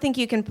 So I don't think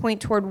you can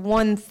point toward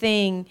one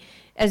thing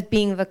as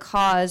being the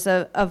cause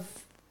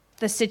of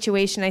the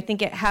situation. I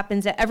think it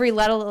happens at every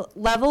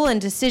level and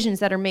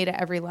decisions that are made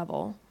at every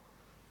level.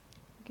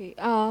 Okay,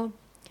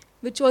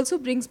 which also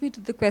brings me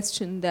to the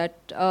question that,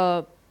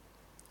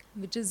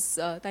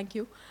 thank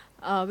you,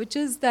 which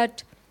is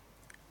that,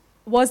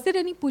 was there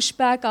any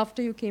pushback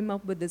after you came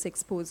up with this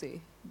expose?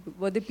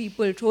 Were there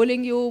people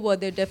trolling you? Were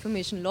there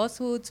defamation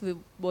lawsuits?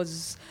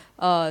 Was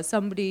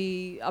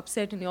somebody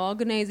upset in your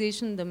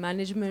organization, the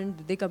management?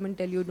 Did they come and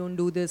tell you, don't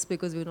do this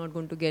because we're not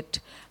going to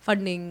get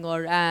funding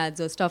or ads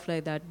or stuff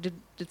like that? Did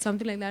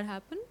something like that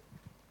happen?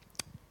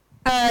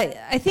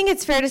 I think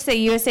it's fair to say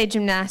USA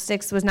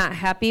Gymnastics was not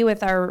happy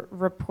with our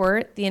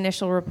report, the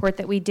initial report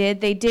that we did.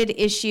 They did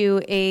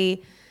issue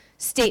a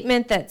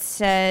statement that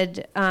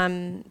said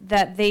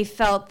that they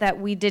felt that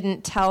we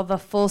didn't tell the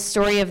full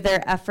story of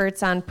their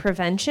efforts on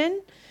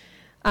prevention.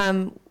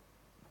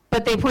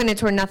 But they pointed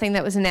toward nothing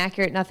that was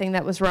inaccurate, nothing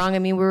that was wrong. I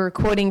mean, we were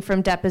quoting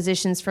from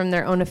depositions from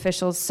their own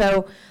officials.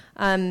 So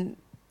Their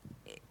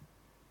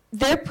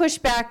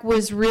pushback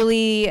was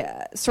really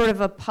sort of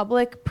a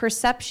public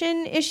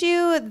perception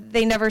issue.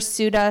 They never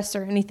sued us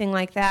or anything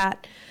like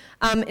that.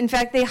 In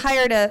fact, they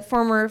hired a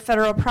former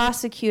federal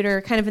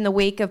prosecutor kind of in the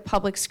wake of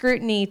public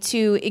scrutiny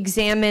to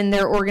examine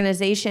their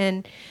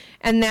organization,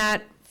 and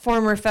that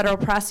former federal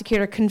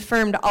prosecutor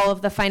confirmed all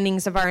of the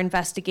findings of our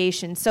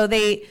investigation. So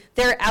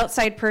their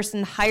outside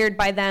person hired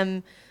by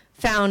them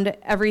found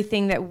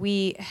everything that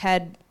we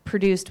had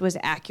produced was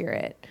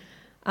accurate.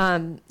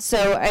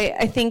 So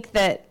I think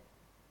that,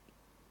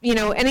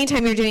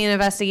 anytime you're doing an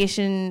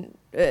investigation,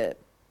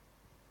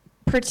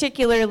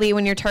 particularly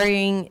when you're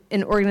targeting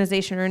an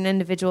organization or an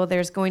individual,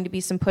 there's going to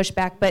be some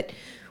pushback. But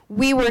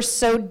we were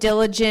so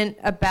diligent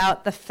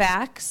about the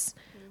facts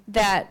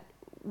that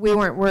we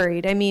weren't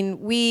worried. I mean,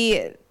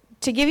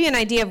 to give you an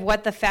idea of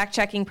what the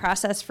fact-checking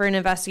process for an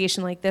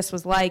investigation like this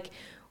was like,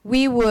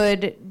 we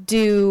would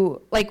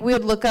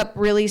look up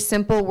really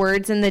simple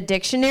words in the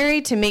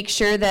dictionary to make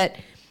sure that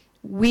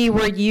we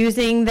were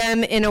using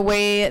them in a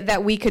way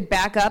that we could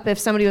back up. If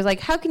somebody was like,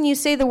 how can you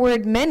say the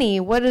word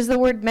many? What does the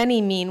word many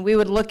mean? We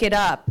would look it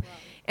up,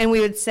 and we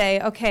would say,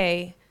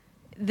 okay,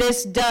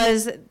 this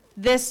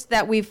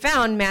that we've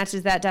found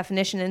matches that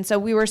definition. And so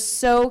we were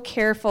so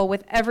careful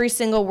with every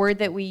single word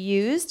that we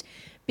used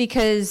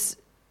because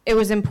it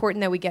was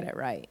important that we get it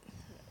right.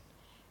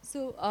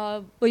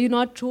 So, were you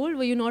not trolled?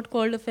 Were you not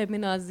called a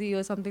feminazi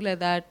or something like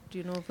that?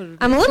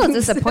 I'm a little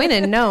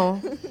disappointed.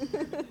 No,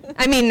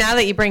 I mean, now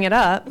that you bring it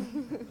up,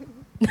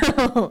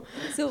 no.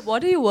 So,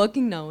 what are you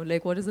working now?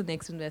 Like, what is the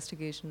next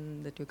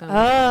investigation that you're coming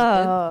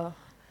up with?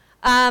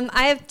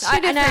 I have two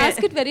different. And I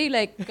ask it very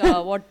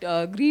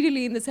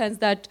greedily in the sense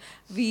that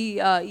we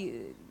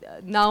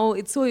now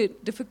it's so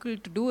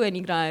difficult to do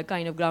any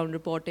kind of ground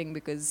reporting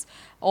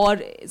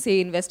or say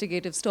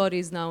investigative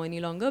stories now any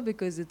longer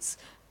because it's.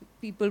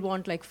 People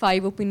want like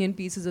 5 opinion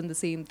pieces on the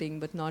same thing,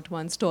 but not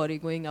one story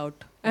going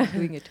out and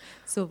doing it.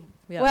 So,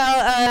 yeah.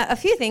 Well, a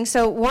few things.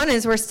 So one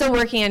is we're still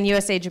working on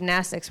USA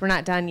Gymnastics. We're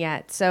not done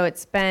yet. So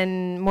it's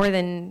been more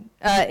than,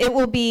 it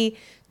will be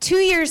 2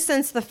 years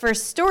since the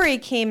first story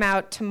came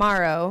out.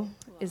 Tomorrow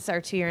is our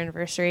 2-year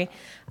anniversary.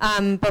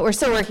 But we're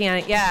still working on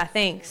it. Yeah,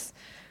 thanks.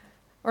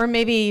 Or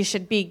maybe you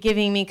should be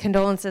giving me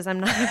condolences.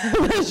 I'm not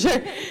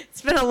sure.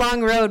 It's been a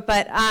long road,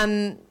 but...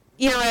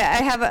 I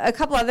have a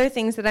couple other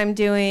things that I'm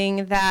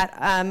doing that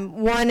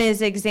one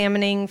is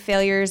examining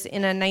failures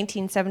in a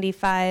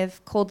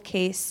 1975 cold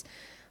case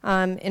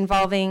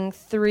involving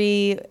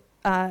 3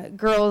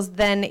 girls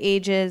then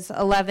ages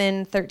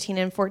 11, 13,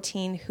 and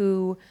 14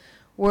 who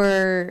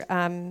were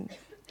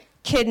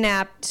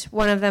kidnapped.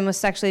 One of them was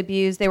sexually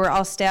abused. They were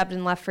all stabbed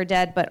and left for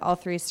dead, but all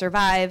 3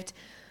 survived.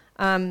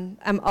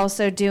 I'm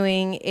also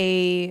doing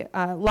a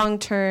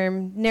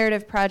long-term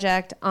narrative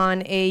project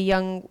on a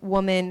young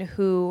woman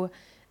who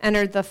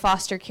entered the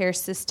foster care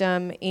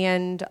system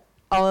and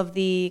all of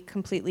the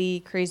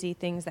completely crazy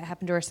things that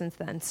happened to her since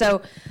then.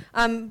 So,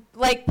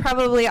 like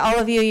probably all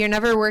of you, you're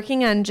never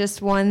working on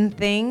just one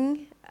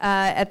thing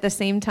at the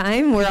same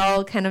time. We're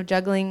all kind of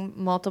juggling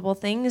multiple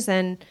things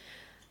and,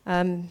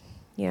 trying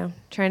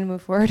to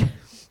move forward.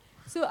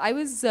 So I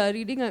was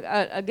reading,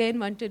 again,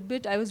 one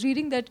tidbit. I was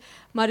reading that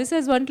Marisa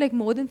has won like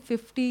more than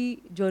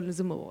 50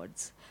 journalism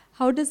awards.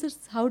 How does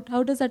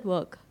that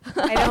work?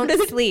 I don't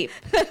sleep,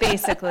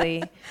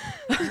 basically.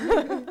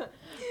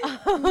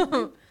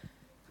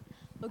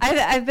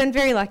 I've been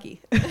very lucky.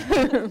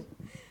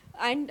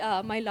 And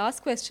my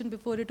last question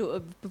before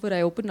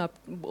I open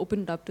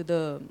it up to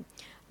the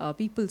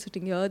people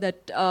sitting here,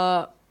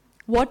 that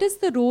what is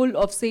the role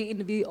of,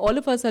 say, all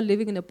of us are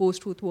living in a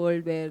post-truth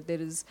world where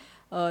there is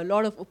a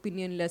lot of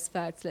opinion, less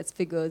facts, less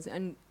figures,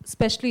 and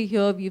especially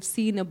here we've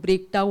seen a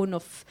breakdown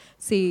of,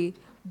 say,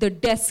 the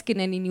desk in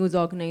any news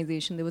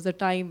organization. There was a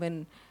time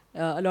when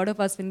a lot of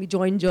us, when we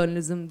joined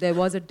journalism, there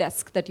was a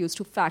desk that used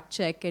to fact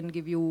check and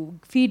give you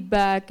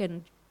feedback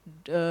and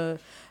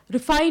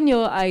refine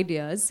your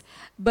ideas.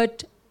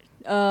 But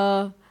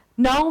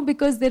now,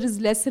 because there is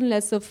less and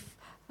less of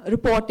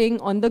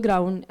reporting on the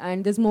ground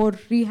and there's more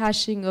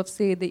rehashing of,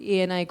 say,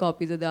 the ANI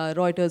copies or the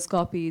Reuters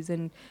copies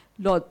and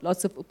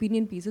lots of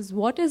opinion pieces,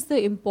 what is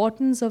the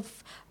importance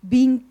of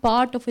being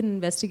part of an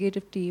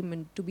investigative team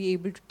and to be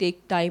able to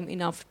take time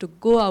enough to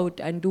go out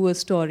and do a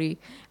story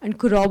and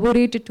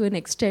corroborate it to an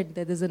extent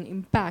that there's an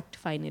impact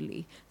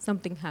finally,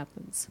 something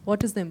happens?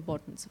 What is the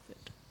importance of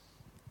it?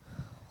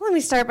 Well, let me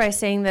start by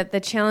saying that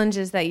the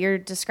challenges that you're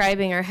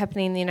describing are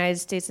happening in the United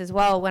States as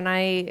well.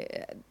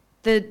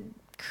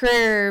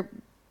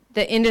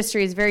 The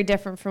industry is very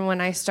different from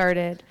when I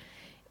started.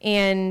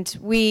 And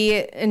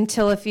we,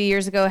 until a few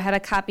years ago, had a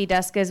copy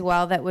desk as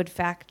well that would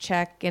fact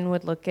check and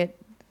would look at,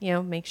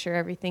 make sure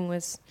everything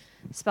was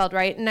spelled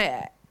right. And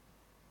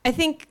I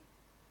think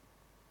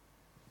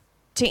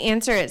to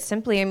answer it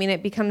simply,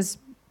 it becomes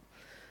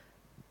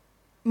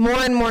more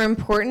and more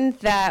important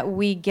that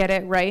we get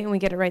it right and we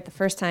get it right the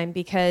first time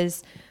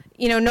because,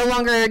 no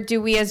longer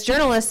do we as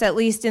journalists, at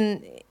least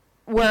in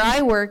where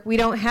I work, we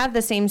don't have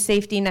the same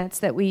safety nets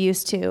that we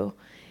used to.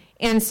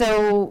 And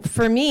so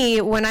for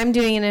me, when I'm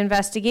doing an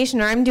investigation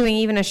or I'm doing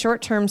even a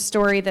short-term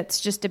story that's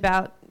just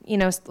about,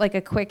 like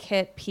a quick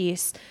hit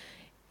piece,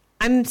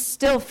 I'm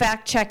still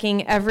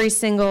fact-checking every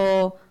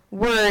single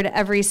word,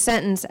 every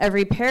sentence,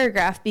 every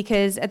paragraph,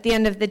 because at the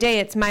end of the day,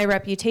 it's my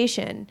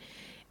reputation.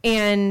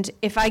 And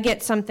if I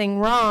get something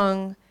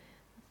wrong,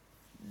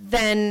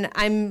 then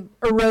I'm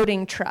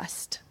eroding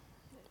trust.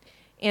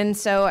 And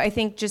so I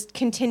think just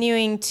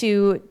continuing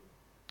to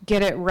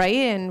get it right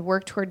and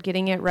work toward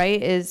getting it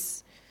right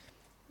is,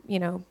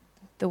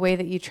 the way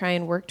that you try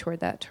and work toward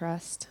that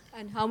trust.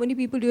 And how many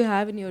people do you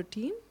have in your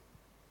team?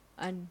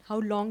 And how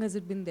long has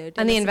it been there?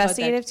 On the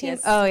investigative team?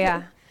 Yes. Oh,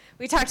 yeah.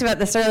 We talked about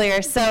this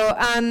earlier. So,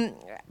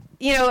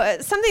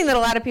 something that a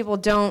lot of people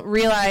don't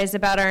realize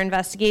about our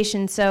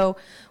investigation. So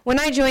when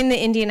I joined the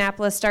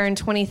Indianapolis Star in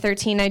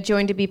 2013, I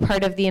joined to be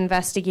part of the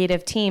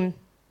investigative team.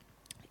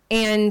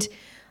 And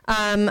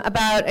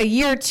about a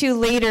year or two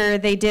later,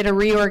 they did a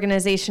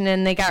reorganization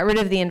and they got rid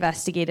of the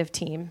investigative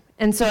team.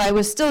 And so I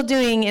was still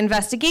doing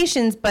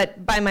investigations,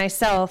 but by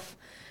myself,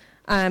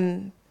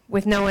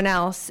 with no one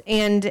else.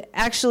 And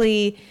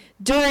actually,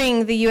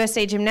 during the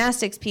USA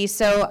Gymnastics piece,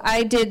 so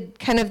I did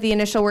kind of the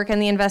initial work on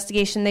the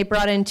investigation. They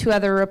brought in 2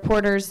 other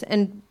reporters,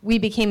 and we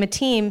became a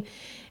team.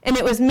 And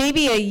it was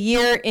maybe a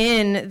year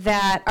in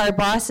that our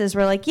bosses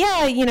were like,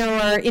 yeah,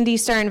 our Indy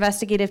Star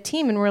investigative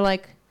team. And we're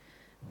like,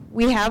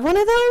 we have one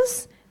of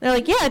those? They're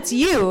like, yeah, it's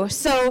you.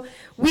 So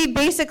we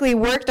basically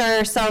worked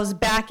ourselves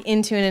back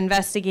into an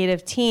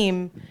investigative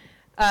team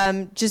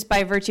just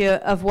by virtue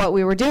of what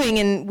we were doing,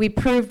 and we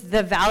proved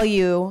the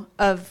value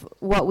of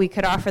what we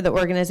could offer the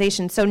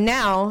organization. So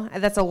now,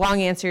 that's a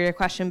long answer to your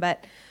question,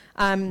 but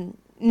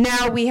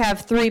now we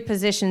have 3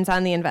 positions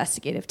on the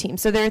investigative team.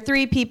 So there are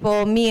 3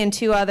 people, me and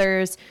 2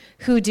 others,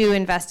 who do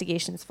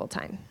investigations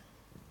full-time.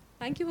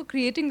 Thank you for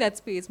creating that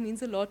space. It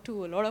means a lot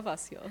to a lot of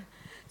us here.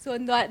 So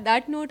on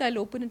that note, I'll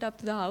open it up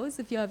to the house.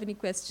 If you have any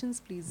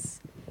questions, please.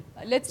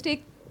 Let's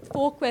take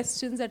 4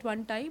 questions at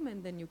one time,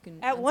 and then you can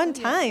At answer. one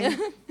time?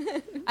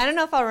 I don't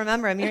know if I'll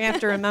remember them. You're going to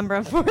have to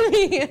remember them for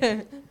me.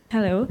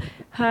 Hello.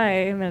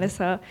 Hi,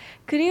 Marisa.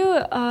 Could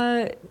you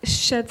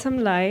shed some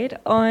light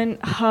on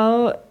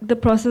how the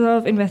process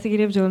of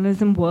investigative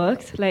journalism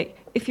works? Like,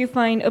 if you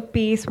find a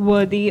piece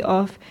worthy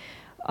of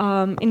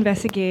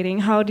investigating,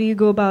 how do you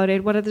go about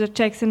it? What are the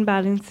checks and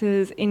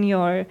balances in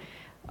your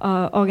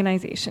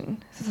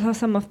organization? So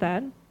some of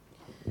that.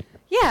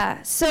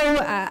 Yeah, so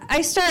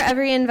I start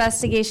every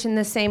investigation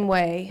the same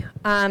way.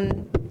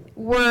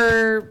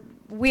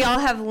 We all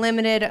have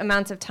limited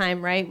amounts of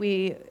time, right?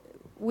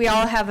 We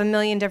all have a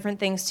million different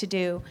things to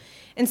do.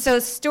 And so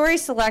story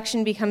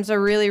selection becomes a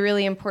really,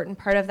 really important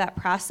part of that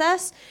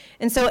process.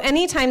 And so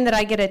anytime that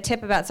I get a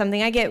tip about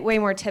something, I get way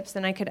more tips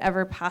than I could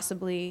ever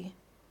possibly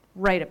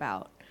write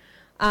about.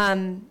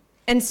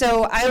 And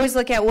so I always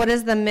look at what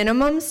is the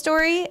minimum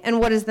story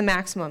and what is the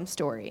maximum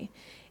story.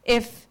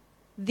 If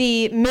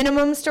the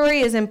minimum story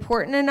is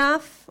important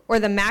enough or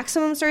the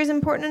maximum story is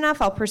important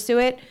enough, I'll pursue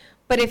it.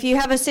 But if you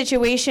have a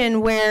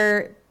situation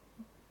where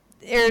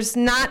there's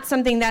not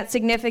something that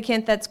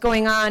significant that's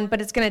going on, but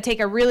it's going to take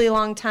a really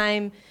long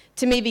time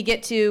to maybe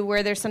get to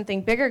where there's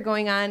something bigger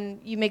going on,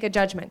 you make a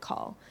judgment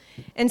call.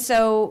 And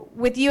so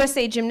with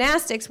USA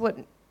Gymnastics, what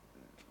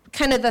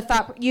kind of the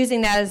thought,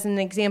 using that as an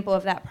example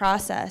of that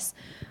process,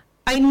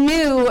 I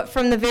knew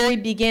from the very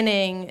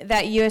beginning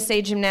that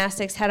USA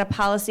Gymnastics had a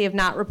policy of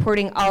not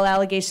reporting all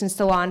allegations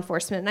to law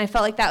enforcement, and I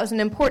felt like that was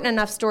an important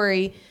enough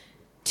story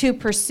to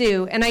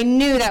pursue, and I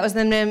knew that was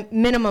the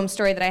minimum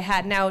story that I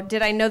had. Now,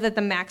 did I know that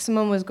the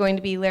maximum was going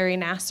to be Larry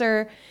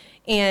Nassar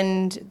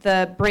and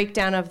the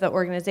breakdown of the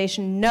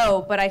organization?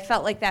 No, but I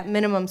felt like that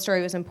minimum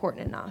story was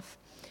important enough.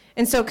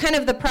 And so kind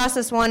of the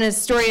process 1 is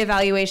story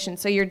evaluation,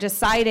 so you're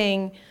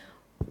deciding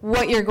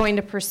what you're going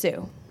to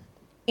pursue.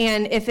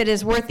 And if it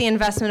is worth the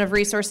investment of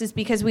resources,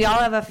 because we all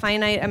have a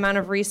finite amount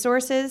of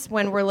resources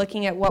when we're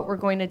looking at what we're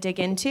going to dig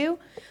into.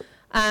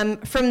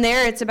 From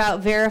there, it's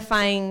about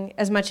verifying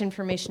as much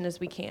information as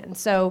we can.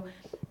 So,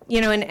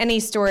 in any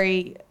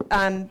story,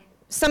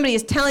 somebody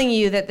is telling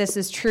you that this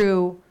is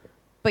true,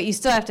 but you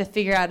still have to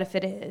figure out if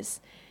it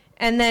is.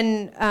 And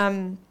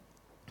then,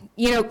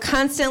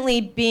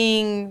 constantly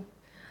being,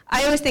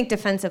 I always think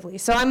defensively.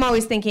 So I'm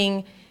always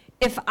thinking,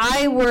 if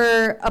I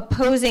were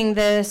opposing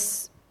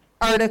this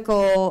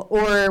article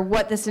or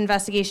what this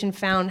investigation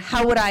found,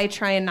 how would I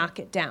try and knock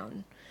it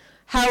down?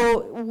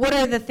 What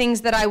are the things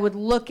that I would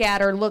look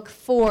at or look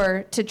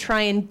for to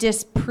try and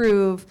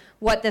disprove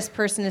what this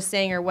person is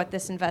saying or what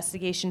this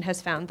investigation has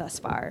found thus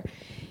far?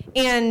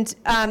 And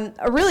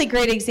a really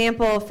great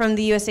example from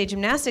the USA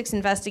Gymnastics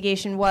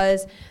investigation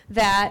was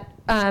that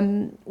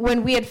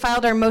when we had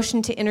filed our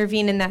motion to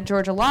intervene in that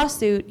Georgia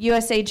lawsuit,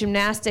 USA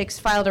Gymnastics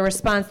filed a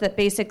response that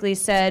basically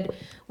said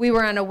we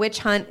were on a witch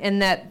hunt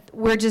and that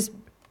we're just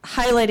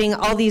highlighting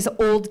all these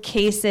old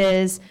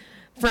cases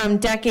from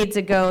decades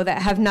ago that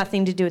have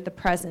nothing to do with the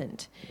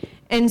present.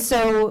 And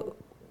so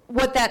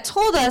what that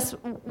told us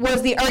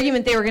was the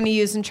argument they were going to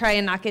use and try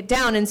and knock it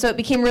down. And so it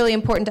became really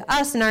important to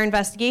us in our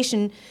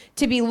investigation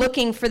to be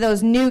looking for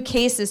those new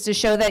cases to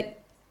show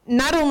that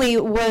not only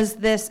was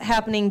this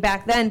happening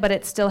back then, but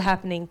it's still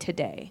happening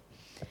today.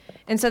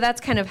 And so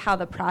that's kind of how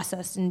the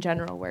process in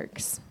general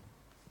works.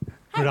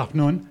 Good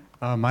afternoon.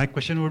 My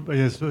question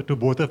is to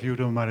both of you,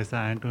 to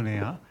Marisa and to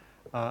Neha.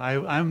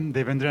 I'm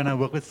Devendra and I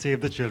work with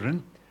Save the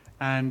Children.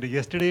 And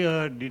yesterday,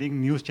 a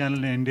leading news channel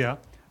in India,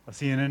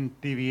 CNN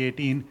TV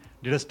 18,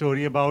 did a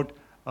story about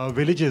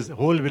villages,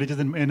 whole villages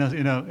in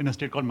a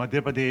state called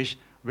Madhya Pradesh,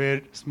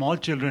 where small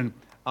children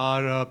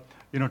are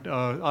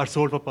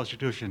sold for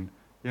prostitution.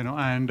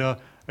 And the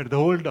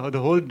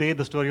whole day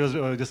the story was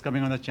just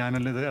coming on the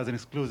channel as an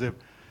exclusive.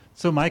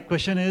 So my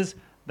question is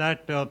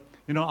that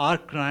are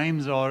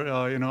crimes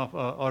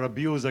or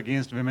abuse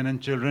against women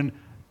and children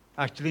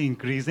actually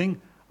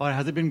increasing, or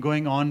has it been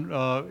going on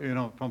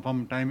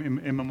from time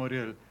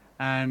immemorial?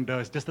 And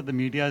it's just that the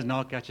media is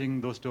now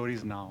catching those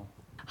stories now.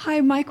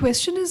 Hi, my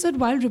question is that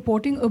while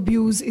reporting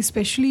abuse,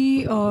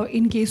 especially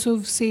in case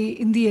of, say,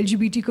 in the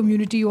LGBT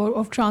community or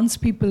of trans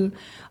people,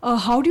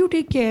 how do you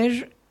take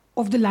care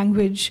of the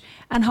language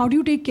and how do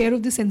you take care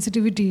of the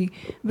sensitivity?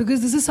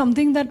 Because this is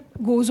something that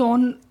goes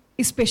on,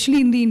 especially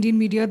in the Indian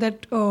media,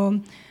 that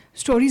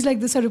stories like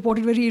this are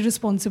reported very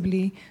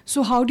irresponsibly.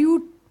 So how do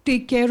you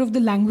take care of the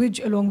language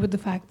along with the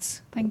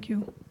facts? Thank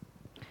you.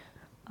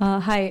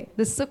 Hi,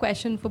 this is a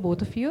question for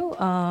both of you.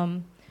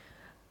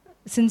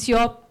 Since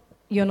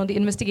the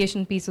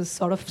investigation piece is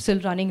sort of still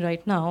running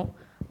right now,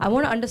 I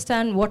want to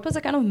understand what was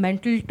the kind of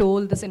mental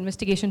toll this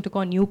investigation took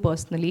on you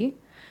personally.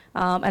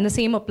 And the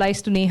same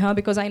applies to Neha,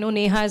 because I know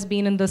Neha has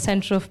been in the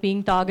center of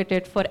being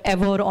targeted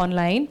forever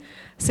online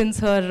since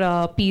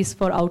her piece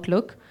for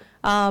Outlook.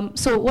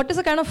 So what is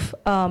the kind of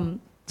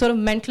sort of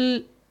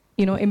mental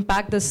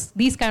impact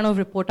these kind of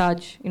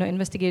reportage,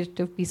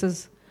 investigative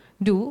pieces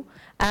do?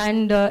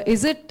 And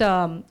is it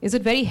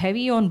very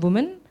heavy on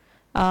women,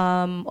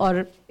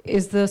 or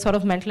is the sort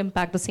of mental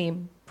impact the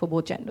same for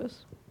both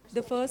genders?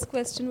 The first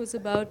question was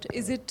about,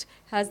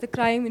 has the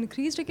crime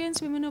increased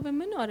against women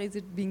or is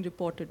it being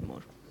reported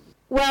more?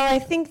 Well, I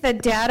think the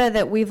data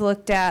that we've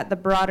looked at, the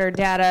broader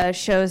data,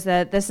 shows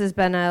that this has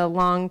been a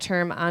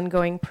long-term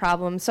ongoing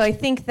problem. So I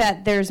think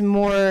that there's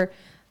more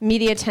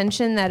media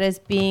attention that is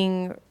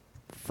being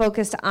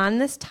focused on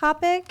this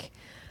topic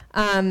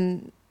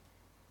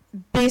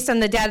based on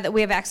the data that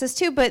we have access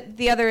to. But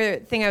the other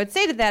thing I would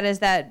say to that is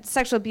that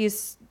sexual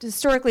abuse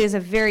historically is a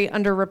very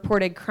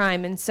underreported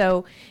crime. And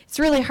so it's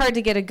really hard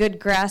to get a good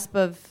grasp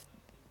of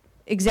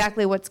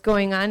exactly what's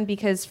going on,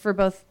 because for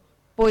both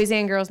boys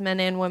and girls, men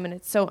and women,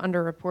 it's so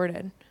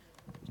underreported.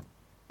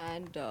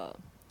 And the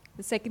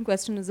second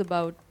question is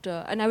about,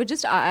 and I would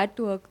just add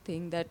to a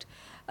thing that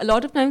a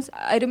lot of times,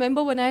 I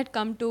remember when I had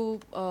come to,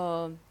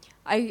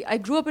 I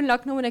grew up in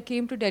Lucknow. When I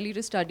came to Delhi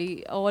to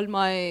study, all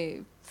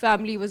my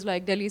family was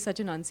like, Delhi is such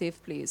an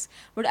unsafe place.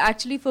 But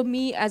actually for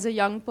me, as a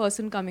young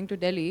person coming to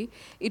Delhi,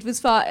 it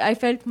was I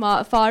felt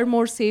far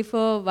more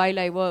safer while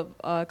I was,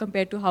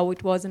 compared to how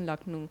it was in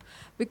Lucknow.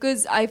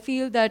 Because I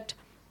feel that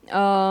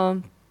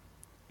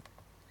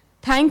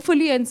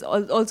thankfully, and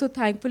also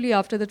thankfully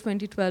after the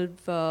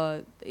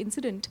 2012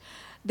 incident,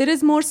 there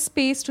is more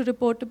space to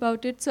report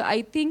about it. So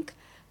I think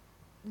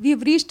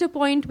we've reached a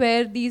point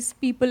where these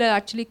people are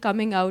actually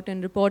coming out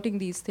and reporting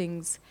these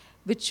things,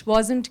 which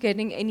wasn't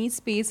getting any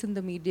space in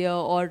the media,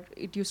 or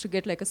it used to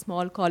get like a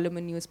small column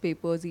in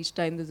newspapers each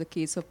time there's a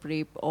case of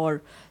rape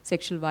or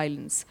sexual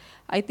violence.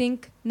 I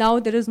think now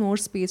there is more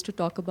space to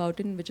talk about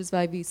it, which is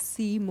why we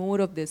see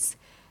more of this.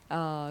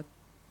 And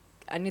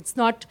it's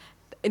not,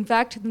 in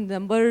fact, the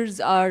numbers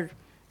are,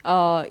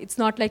 it's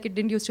not like it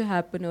didn't used to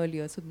happen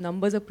earlier. So the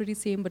numbers are pretty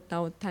same, but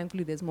now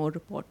thankfully there's more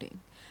reporting.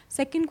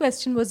 Second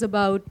question was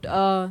about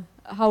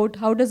how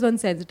does one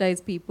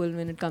sensitize people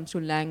when it comes to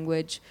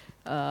language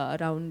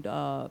around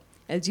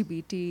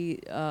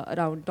LGBT,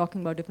 around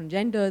talking about different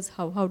genders.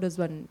 How does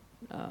one,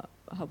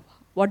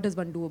 what does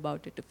one do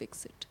about it to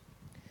fix it?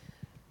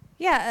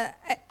 Yeah,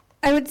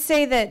 I would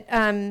say that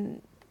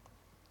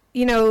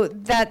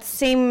that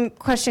same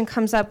question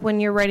comes up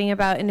when you're writing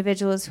about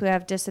individuals who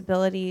have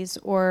disabilities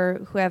or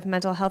who have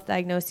mental health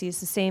diagnoses.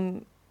 The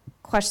same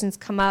questions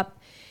come up.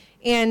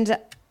 And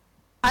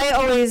I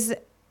always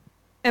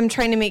am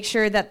trying to make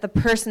sure that the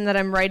person that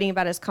I'm writing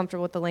about is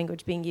comfortable with the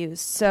language being used.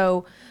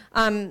 So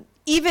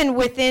even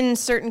within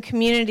certain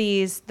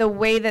communities, the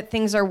way that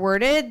things are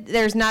worded,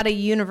 there's not a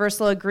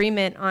universal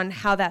agreement on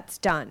how that's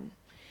done.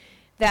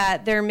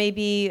 That there may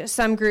be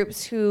some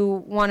groups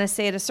who want to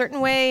say it a certain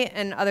way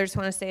and others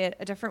want to say it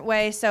a different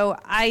way. So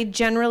I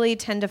generally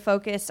tend to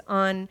focus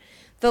on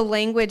the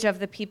language of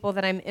the people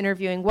that I'm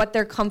interviewing, what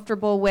they're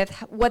comfortable with,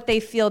 what they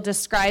feel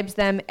describes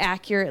them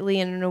accurately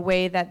and in a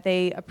way that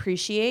they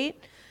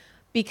appreciate,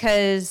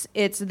 because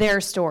it's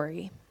their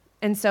story.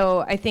 And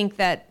so I think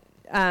that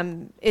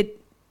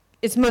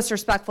it's most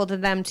respectful to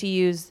them to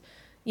use,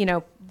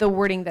 the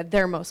wording that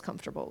they're most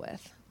comfortable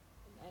with.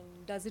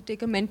 And does it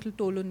take a mental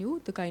toll on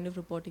you, the kind of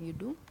reporting you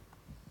do?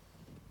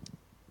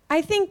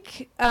 I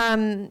think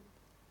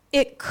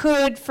it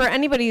could, for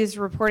anybody who's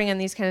reporting on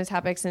these kind of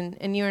topics,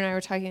 and you and I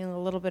were talking a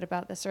little bit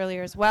about this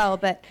earlier as well,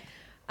 but,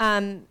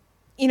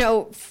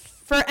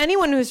 for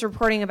anyone who's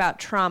reporting about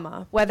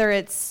trauma, whether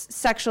it's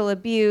sexual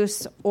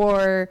abuse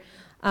or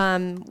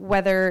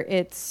whether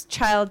it's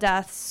child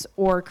deaths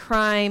or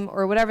crime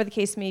or whatever the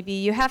case may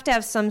be, you have to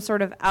have some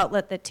sort of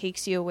outlet that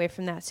takes you away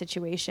from that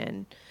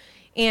situation.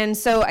 And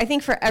so I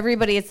think for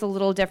everybody it's a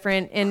little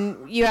different.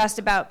 And you asked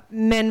about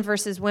men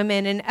versus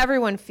women, and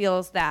everyone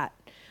feels that.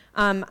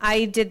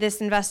 I did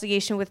this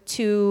investigation with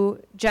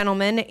 2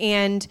 gentlemen,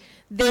 and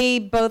they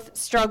both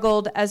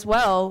struggled as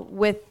well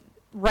with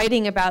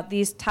writing about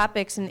these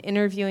topics and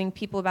interviewing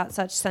people about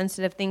such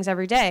sensitive things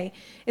every day.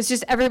 It's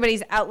just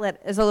everybody's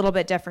outlet is a little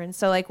bit different.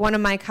 So like one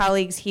of my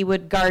colleagues, he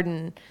would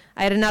garden.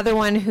 I had another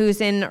one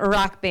who's in a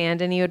rock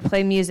band and he would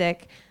play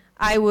music.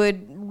 I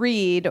would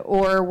read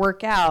or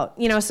work out.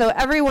 So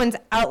everyone's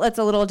outlet's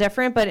a little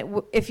different, but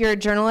if you're a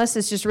journalist,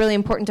 it's just really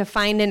important to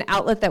find an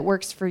outlet that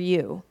works for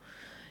you.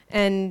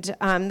 And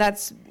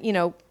that's,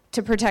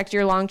 to protect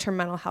your long-term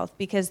mental health,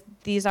 because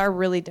these are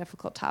really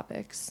difficult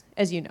topics,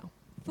 as you know.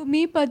 For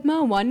me,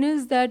 Padma, one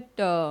is that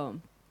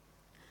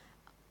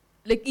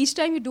like each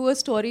time you do a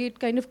story, it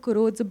kind of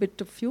corrodes a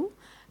bit of you.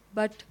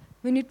 But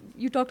when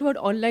you talked about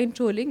online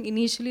trolling,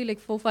 initially like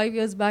 4-5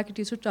 years back, it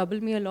used to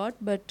trouble me a lot.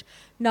 But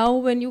now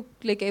when you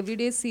like every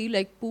day see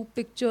like poop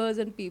pictures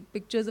and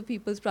pictures of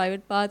people's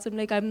private parts, I'm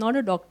like, I'm not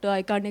a doctor.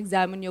 I can't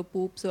examine your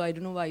poop, so I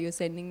don't know why you're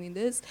sending me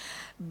this.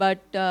 But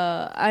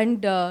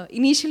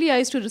initially I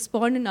used to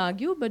respond and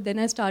argue, but then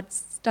I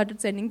started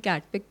sending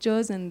cat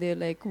pictures, and they're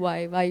like,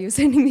 why are you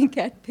sending me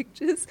cat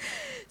pictures?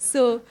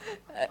 So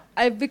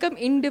I've become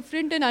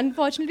indifferent, and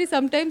unfortunately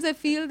sometimes I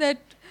feel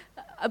that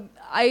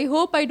I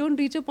hope I don't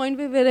reach a point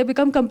where I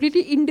become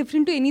completely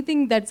indifferent to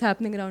anything that's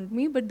happening around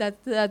me, but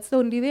that's the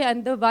only way.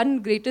 And the one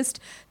greatest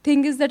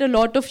thing is that a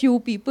lot of you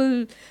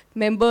people,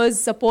 members,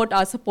 support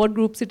our support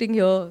group sitting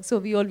here. So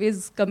we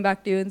always come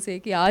back to you and say,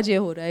 ki aaj ye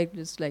ho raha hai,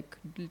 just like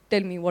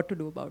tell me what to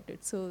do about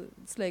it. So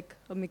it's like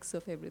a mix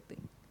of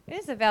everything. It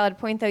is a valid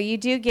point, though. You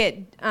do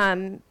get,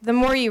 the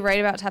more you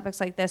write about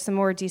topics like this, the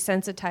more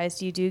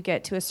desensitized you do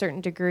get to a certain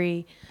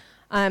degree.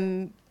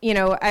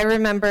 I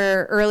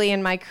remember early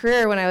in my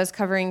career when I was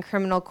covering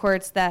criminal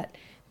courts that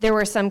there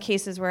were some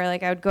cases where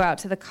like I would go out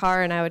to the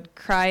car and I would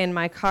cry in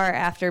my car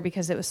after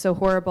because it was so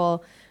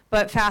horrible.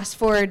 But fast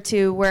forward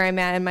to where I'm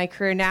at in my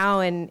career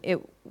now, and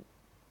it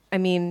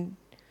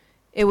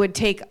would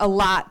take a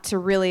lot to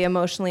really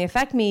emotionally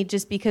affect me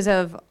just because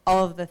of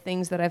all of the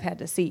things that I've had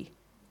to see.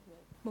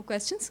 More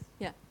questions?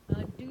 Yeah.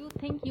 Do you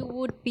think you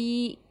would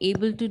be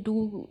able to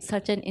do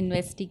such an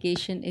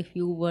investigation if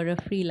you were a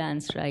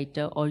freelance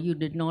writer or you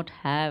did not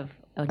have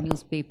a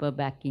newspaper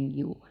backing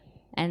you?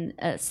 And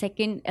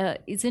second,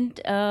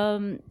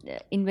 aren't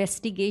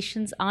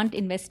investigations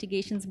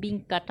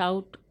being cut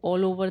out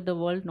all over the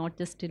world, not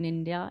just in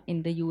India,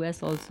 in the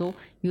US also?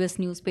 US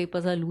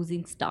newspapers are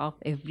losing staff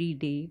every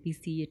day. We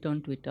see it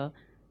on Twitter.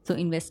 So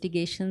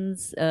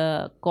investigations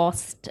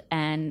cost,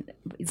 and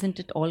isn't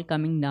it all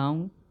coming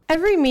down?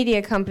 Every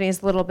media company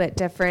is a little bit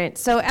different.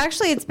 So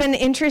actually it's been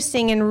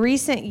interesting. In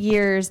recent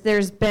years,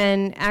 there's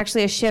been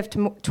actually a shift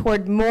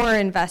toward more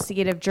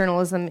investigative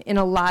journalism in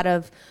a lot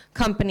of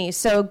companies.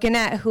 So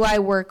Gannett, who I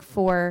work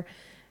for,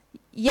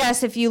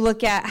 yes, if you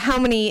look at how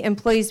many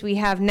employees we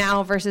have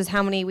now versus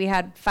how many we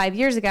had 5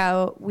 years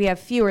ago, we have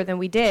fewer than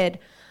we did.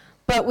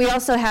 But we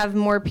also have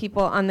more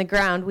people on the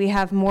ground. We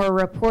have more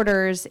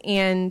reporters,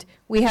 and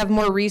we have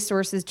more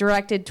resources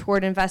directed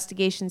toward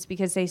investigations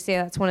because they say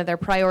that's one of their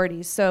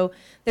priorities. So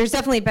there's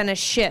definitely been a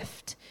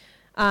shift.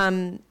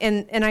 And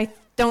I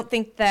don't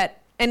think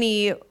that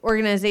any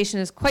organization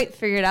has quite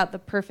figured out the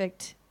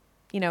perfect,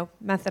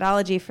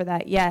 methodology for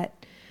that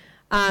yet.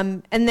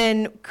 And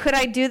then could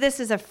I do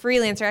this as a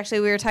freelancer? Actually,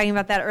 we were talking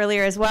about that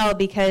earlier as well,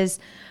 because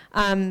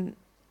I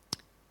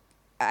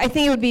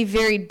think it would be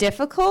very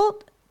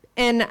difficult.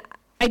 And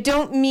I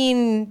don't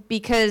mean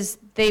because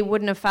they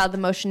wouldn't have filed the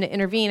motion to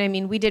intervene. I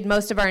mean, we did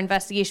most of our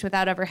investigation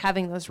without ever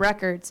having those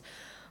records.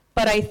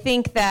 But I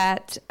think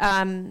that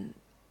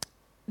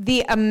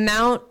the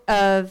amount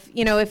of,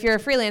 if you're a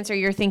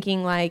freelancer, you're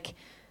thinking like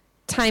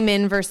time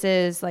in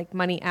versus like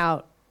money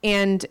out.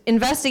 And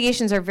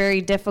investigations are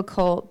very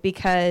difficult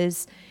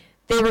because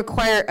they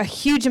require a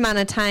huge amount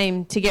of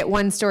time to get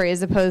one story,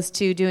 as opposed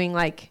to doing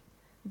like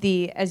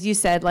as you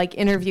said, like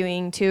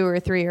interviewing 2 or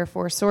 3 or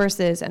 4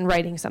 sources and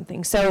writing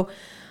something. So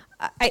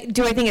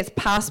do I think it's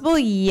possible?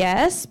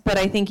 Yes, but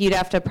I think you'd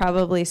have to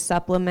probably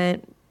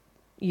supplement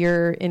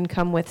your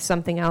income with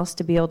something else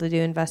to be able to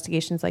do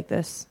investigations like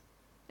this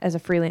as a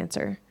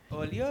freelancer.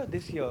 Earlier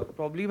this year,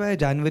 probably by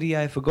January,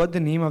 I forgot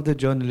the name of the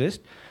journalist,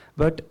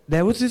 but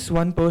there was this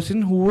one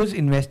person who was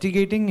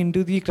investigating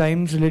into the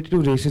crimes related to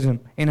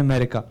racism in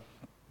America.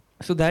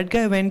 So that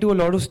guy went to a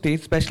lot of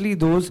states, especially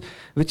those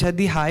which had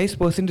the highest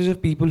percentage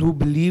of people who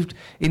believed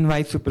in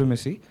white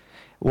supremacy.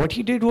 What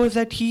he did was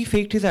that he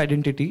faked his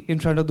identity in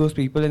front of those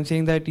people and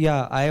saying that,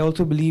 yeah, I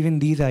also believe in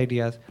these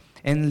ideas.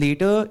 And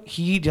later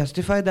he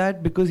justified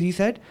that because he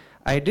said,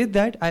 I did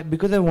that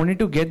because I wanted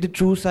to get the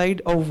true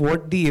side of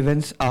what the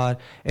events are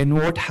and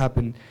what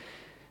happened.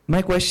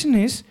 My question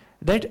is,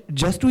 that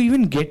just to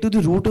even get to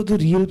the root of the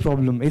real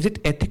problem, is it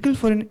ethical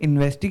for an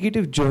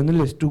investigative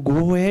journalist to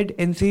go ahead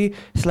and say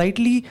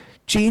slightly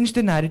change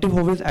the narrative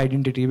of his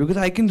identity? Because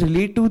I can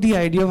relate to the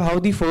idea of how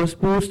the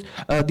first post,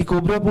 the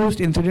Cobra Post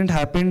incident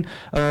happened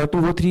 2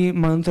 or 3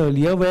 months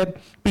earlier, where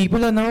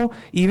people are now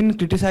even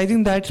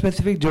criticizing that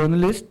specific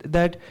journalist,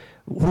 that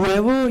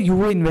whoever you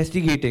were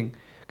investigating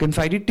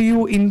confided to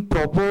you in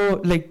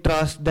proper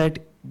trust, that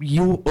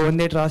you earned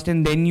their trust,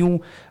 and then you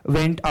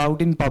went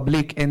out in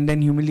public and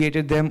then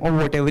humiliated them or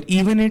whatever,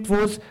 even it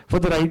was for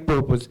the right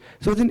purpose.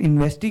 So as an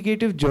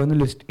investigative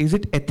journalist, is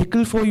it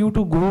ethical for you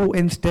to go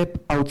and step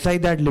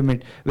outside that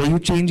limit where you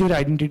change your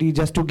identity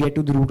just to get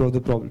to the root of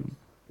the problem?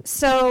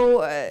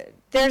 So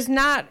there's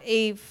not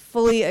a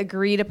fully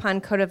agreed upon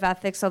code of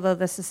ethics, although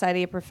the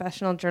Society of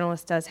Professional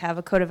Journalists does have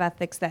a code of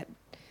ethics that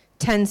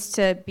tends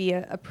to be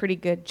a pretty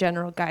good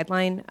general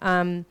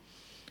guideline.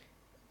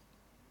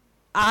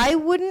 I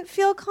wouldn't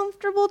feel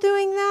comfortable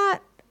doing that.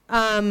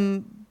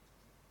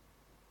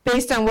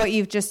 Based on what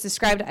you've just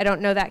described, I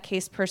don't know that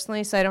case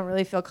personally, so I don't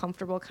really feel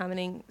comfortable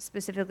commenting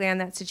specifically on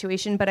that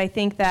situation. But I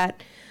think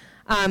that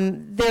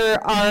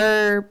there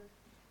are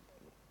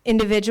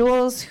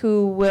individuals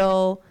who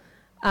will,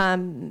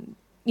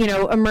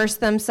 immerse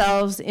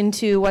themselves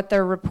into what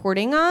they're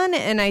reporting on,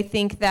 and I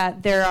think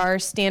that there are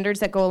standards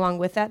that go along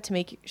with that to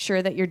make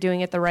sure that you're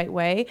doing it the right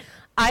way.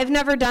 I've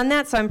never done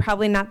that, so I'm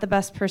probably not the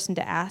best person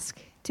to ask,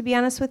 to be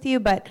honest with you,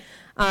 but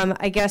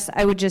I guess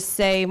I would just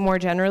say more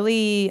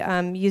generally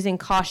using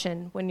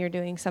caution when you're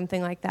doing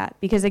something like that.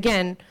 Because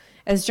again,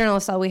 as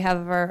journalists, all we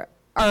have are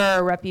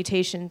our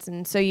reputations,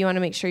 and so you want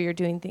to make sure you're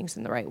doing things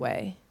in the right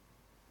way.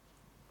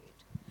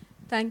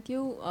 Thank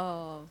you.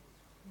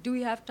 Do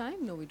we have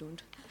time? No, we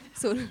don't.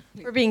 So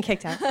we're being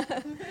kicked out.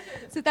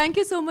 So thank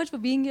you so much for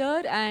being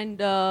here, and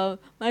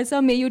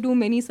Marisa, may you do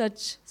many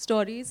such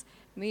stories.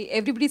 May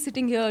everybody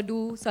sitting here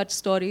do such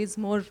stories,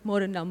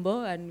 more in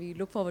number, and we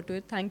look forward to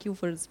it. Thank you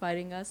for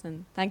inspiring us,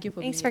 and thank you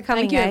for Thanks being for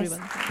coming, here. Thank guys.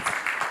 you,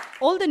 everyone.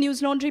 All the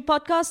News Laundry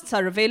podcasts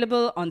are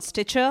available on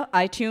Stitcher,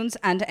 iTunes,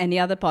 and any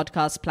other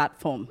podcast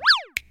platform.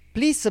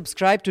 Please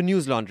subscribe to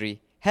News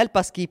Laundry. Help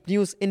us keep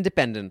news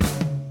independent.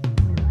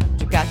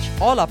 To catch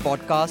all our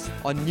podcasts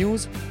on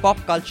news, pop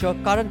culture,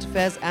 current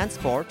affairs, and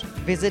sport,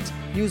 visit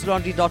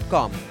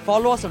newslaundry.com.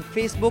 Follow us on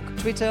Facebook,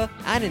 Twitter,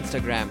 and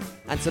Instagram,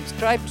 and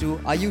subscribe to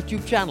our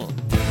YouTube channel.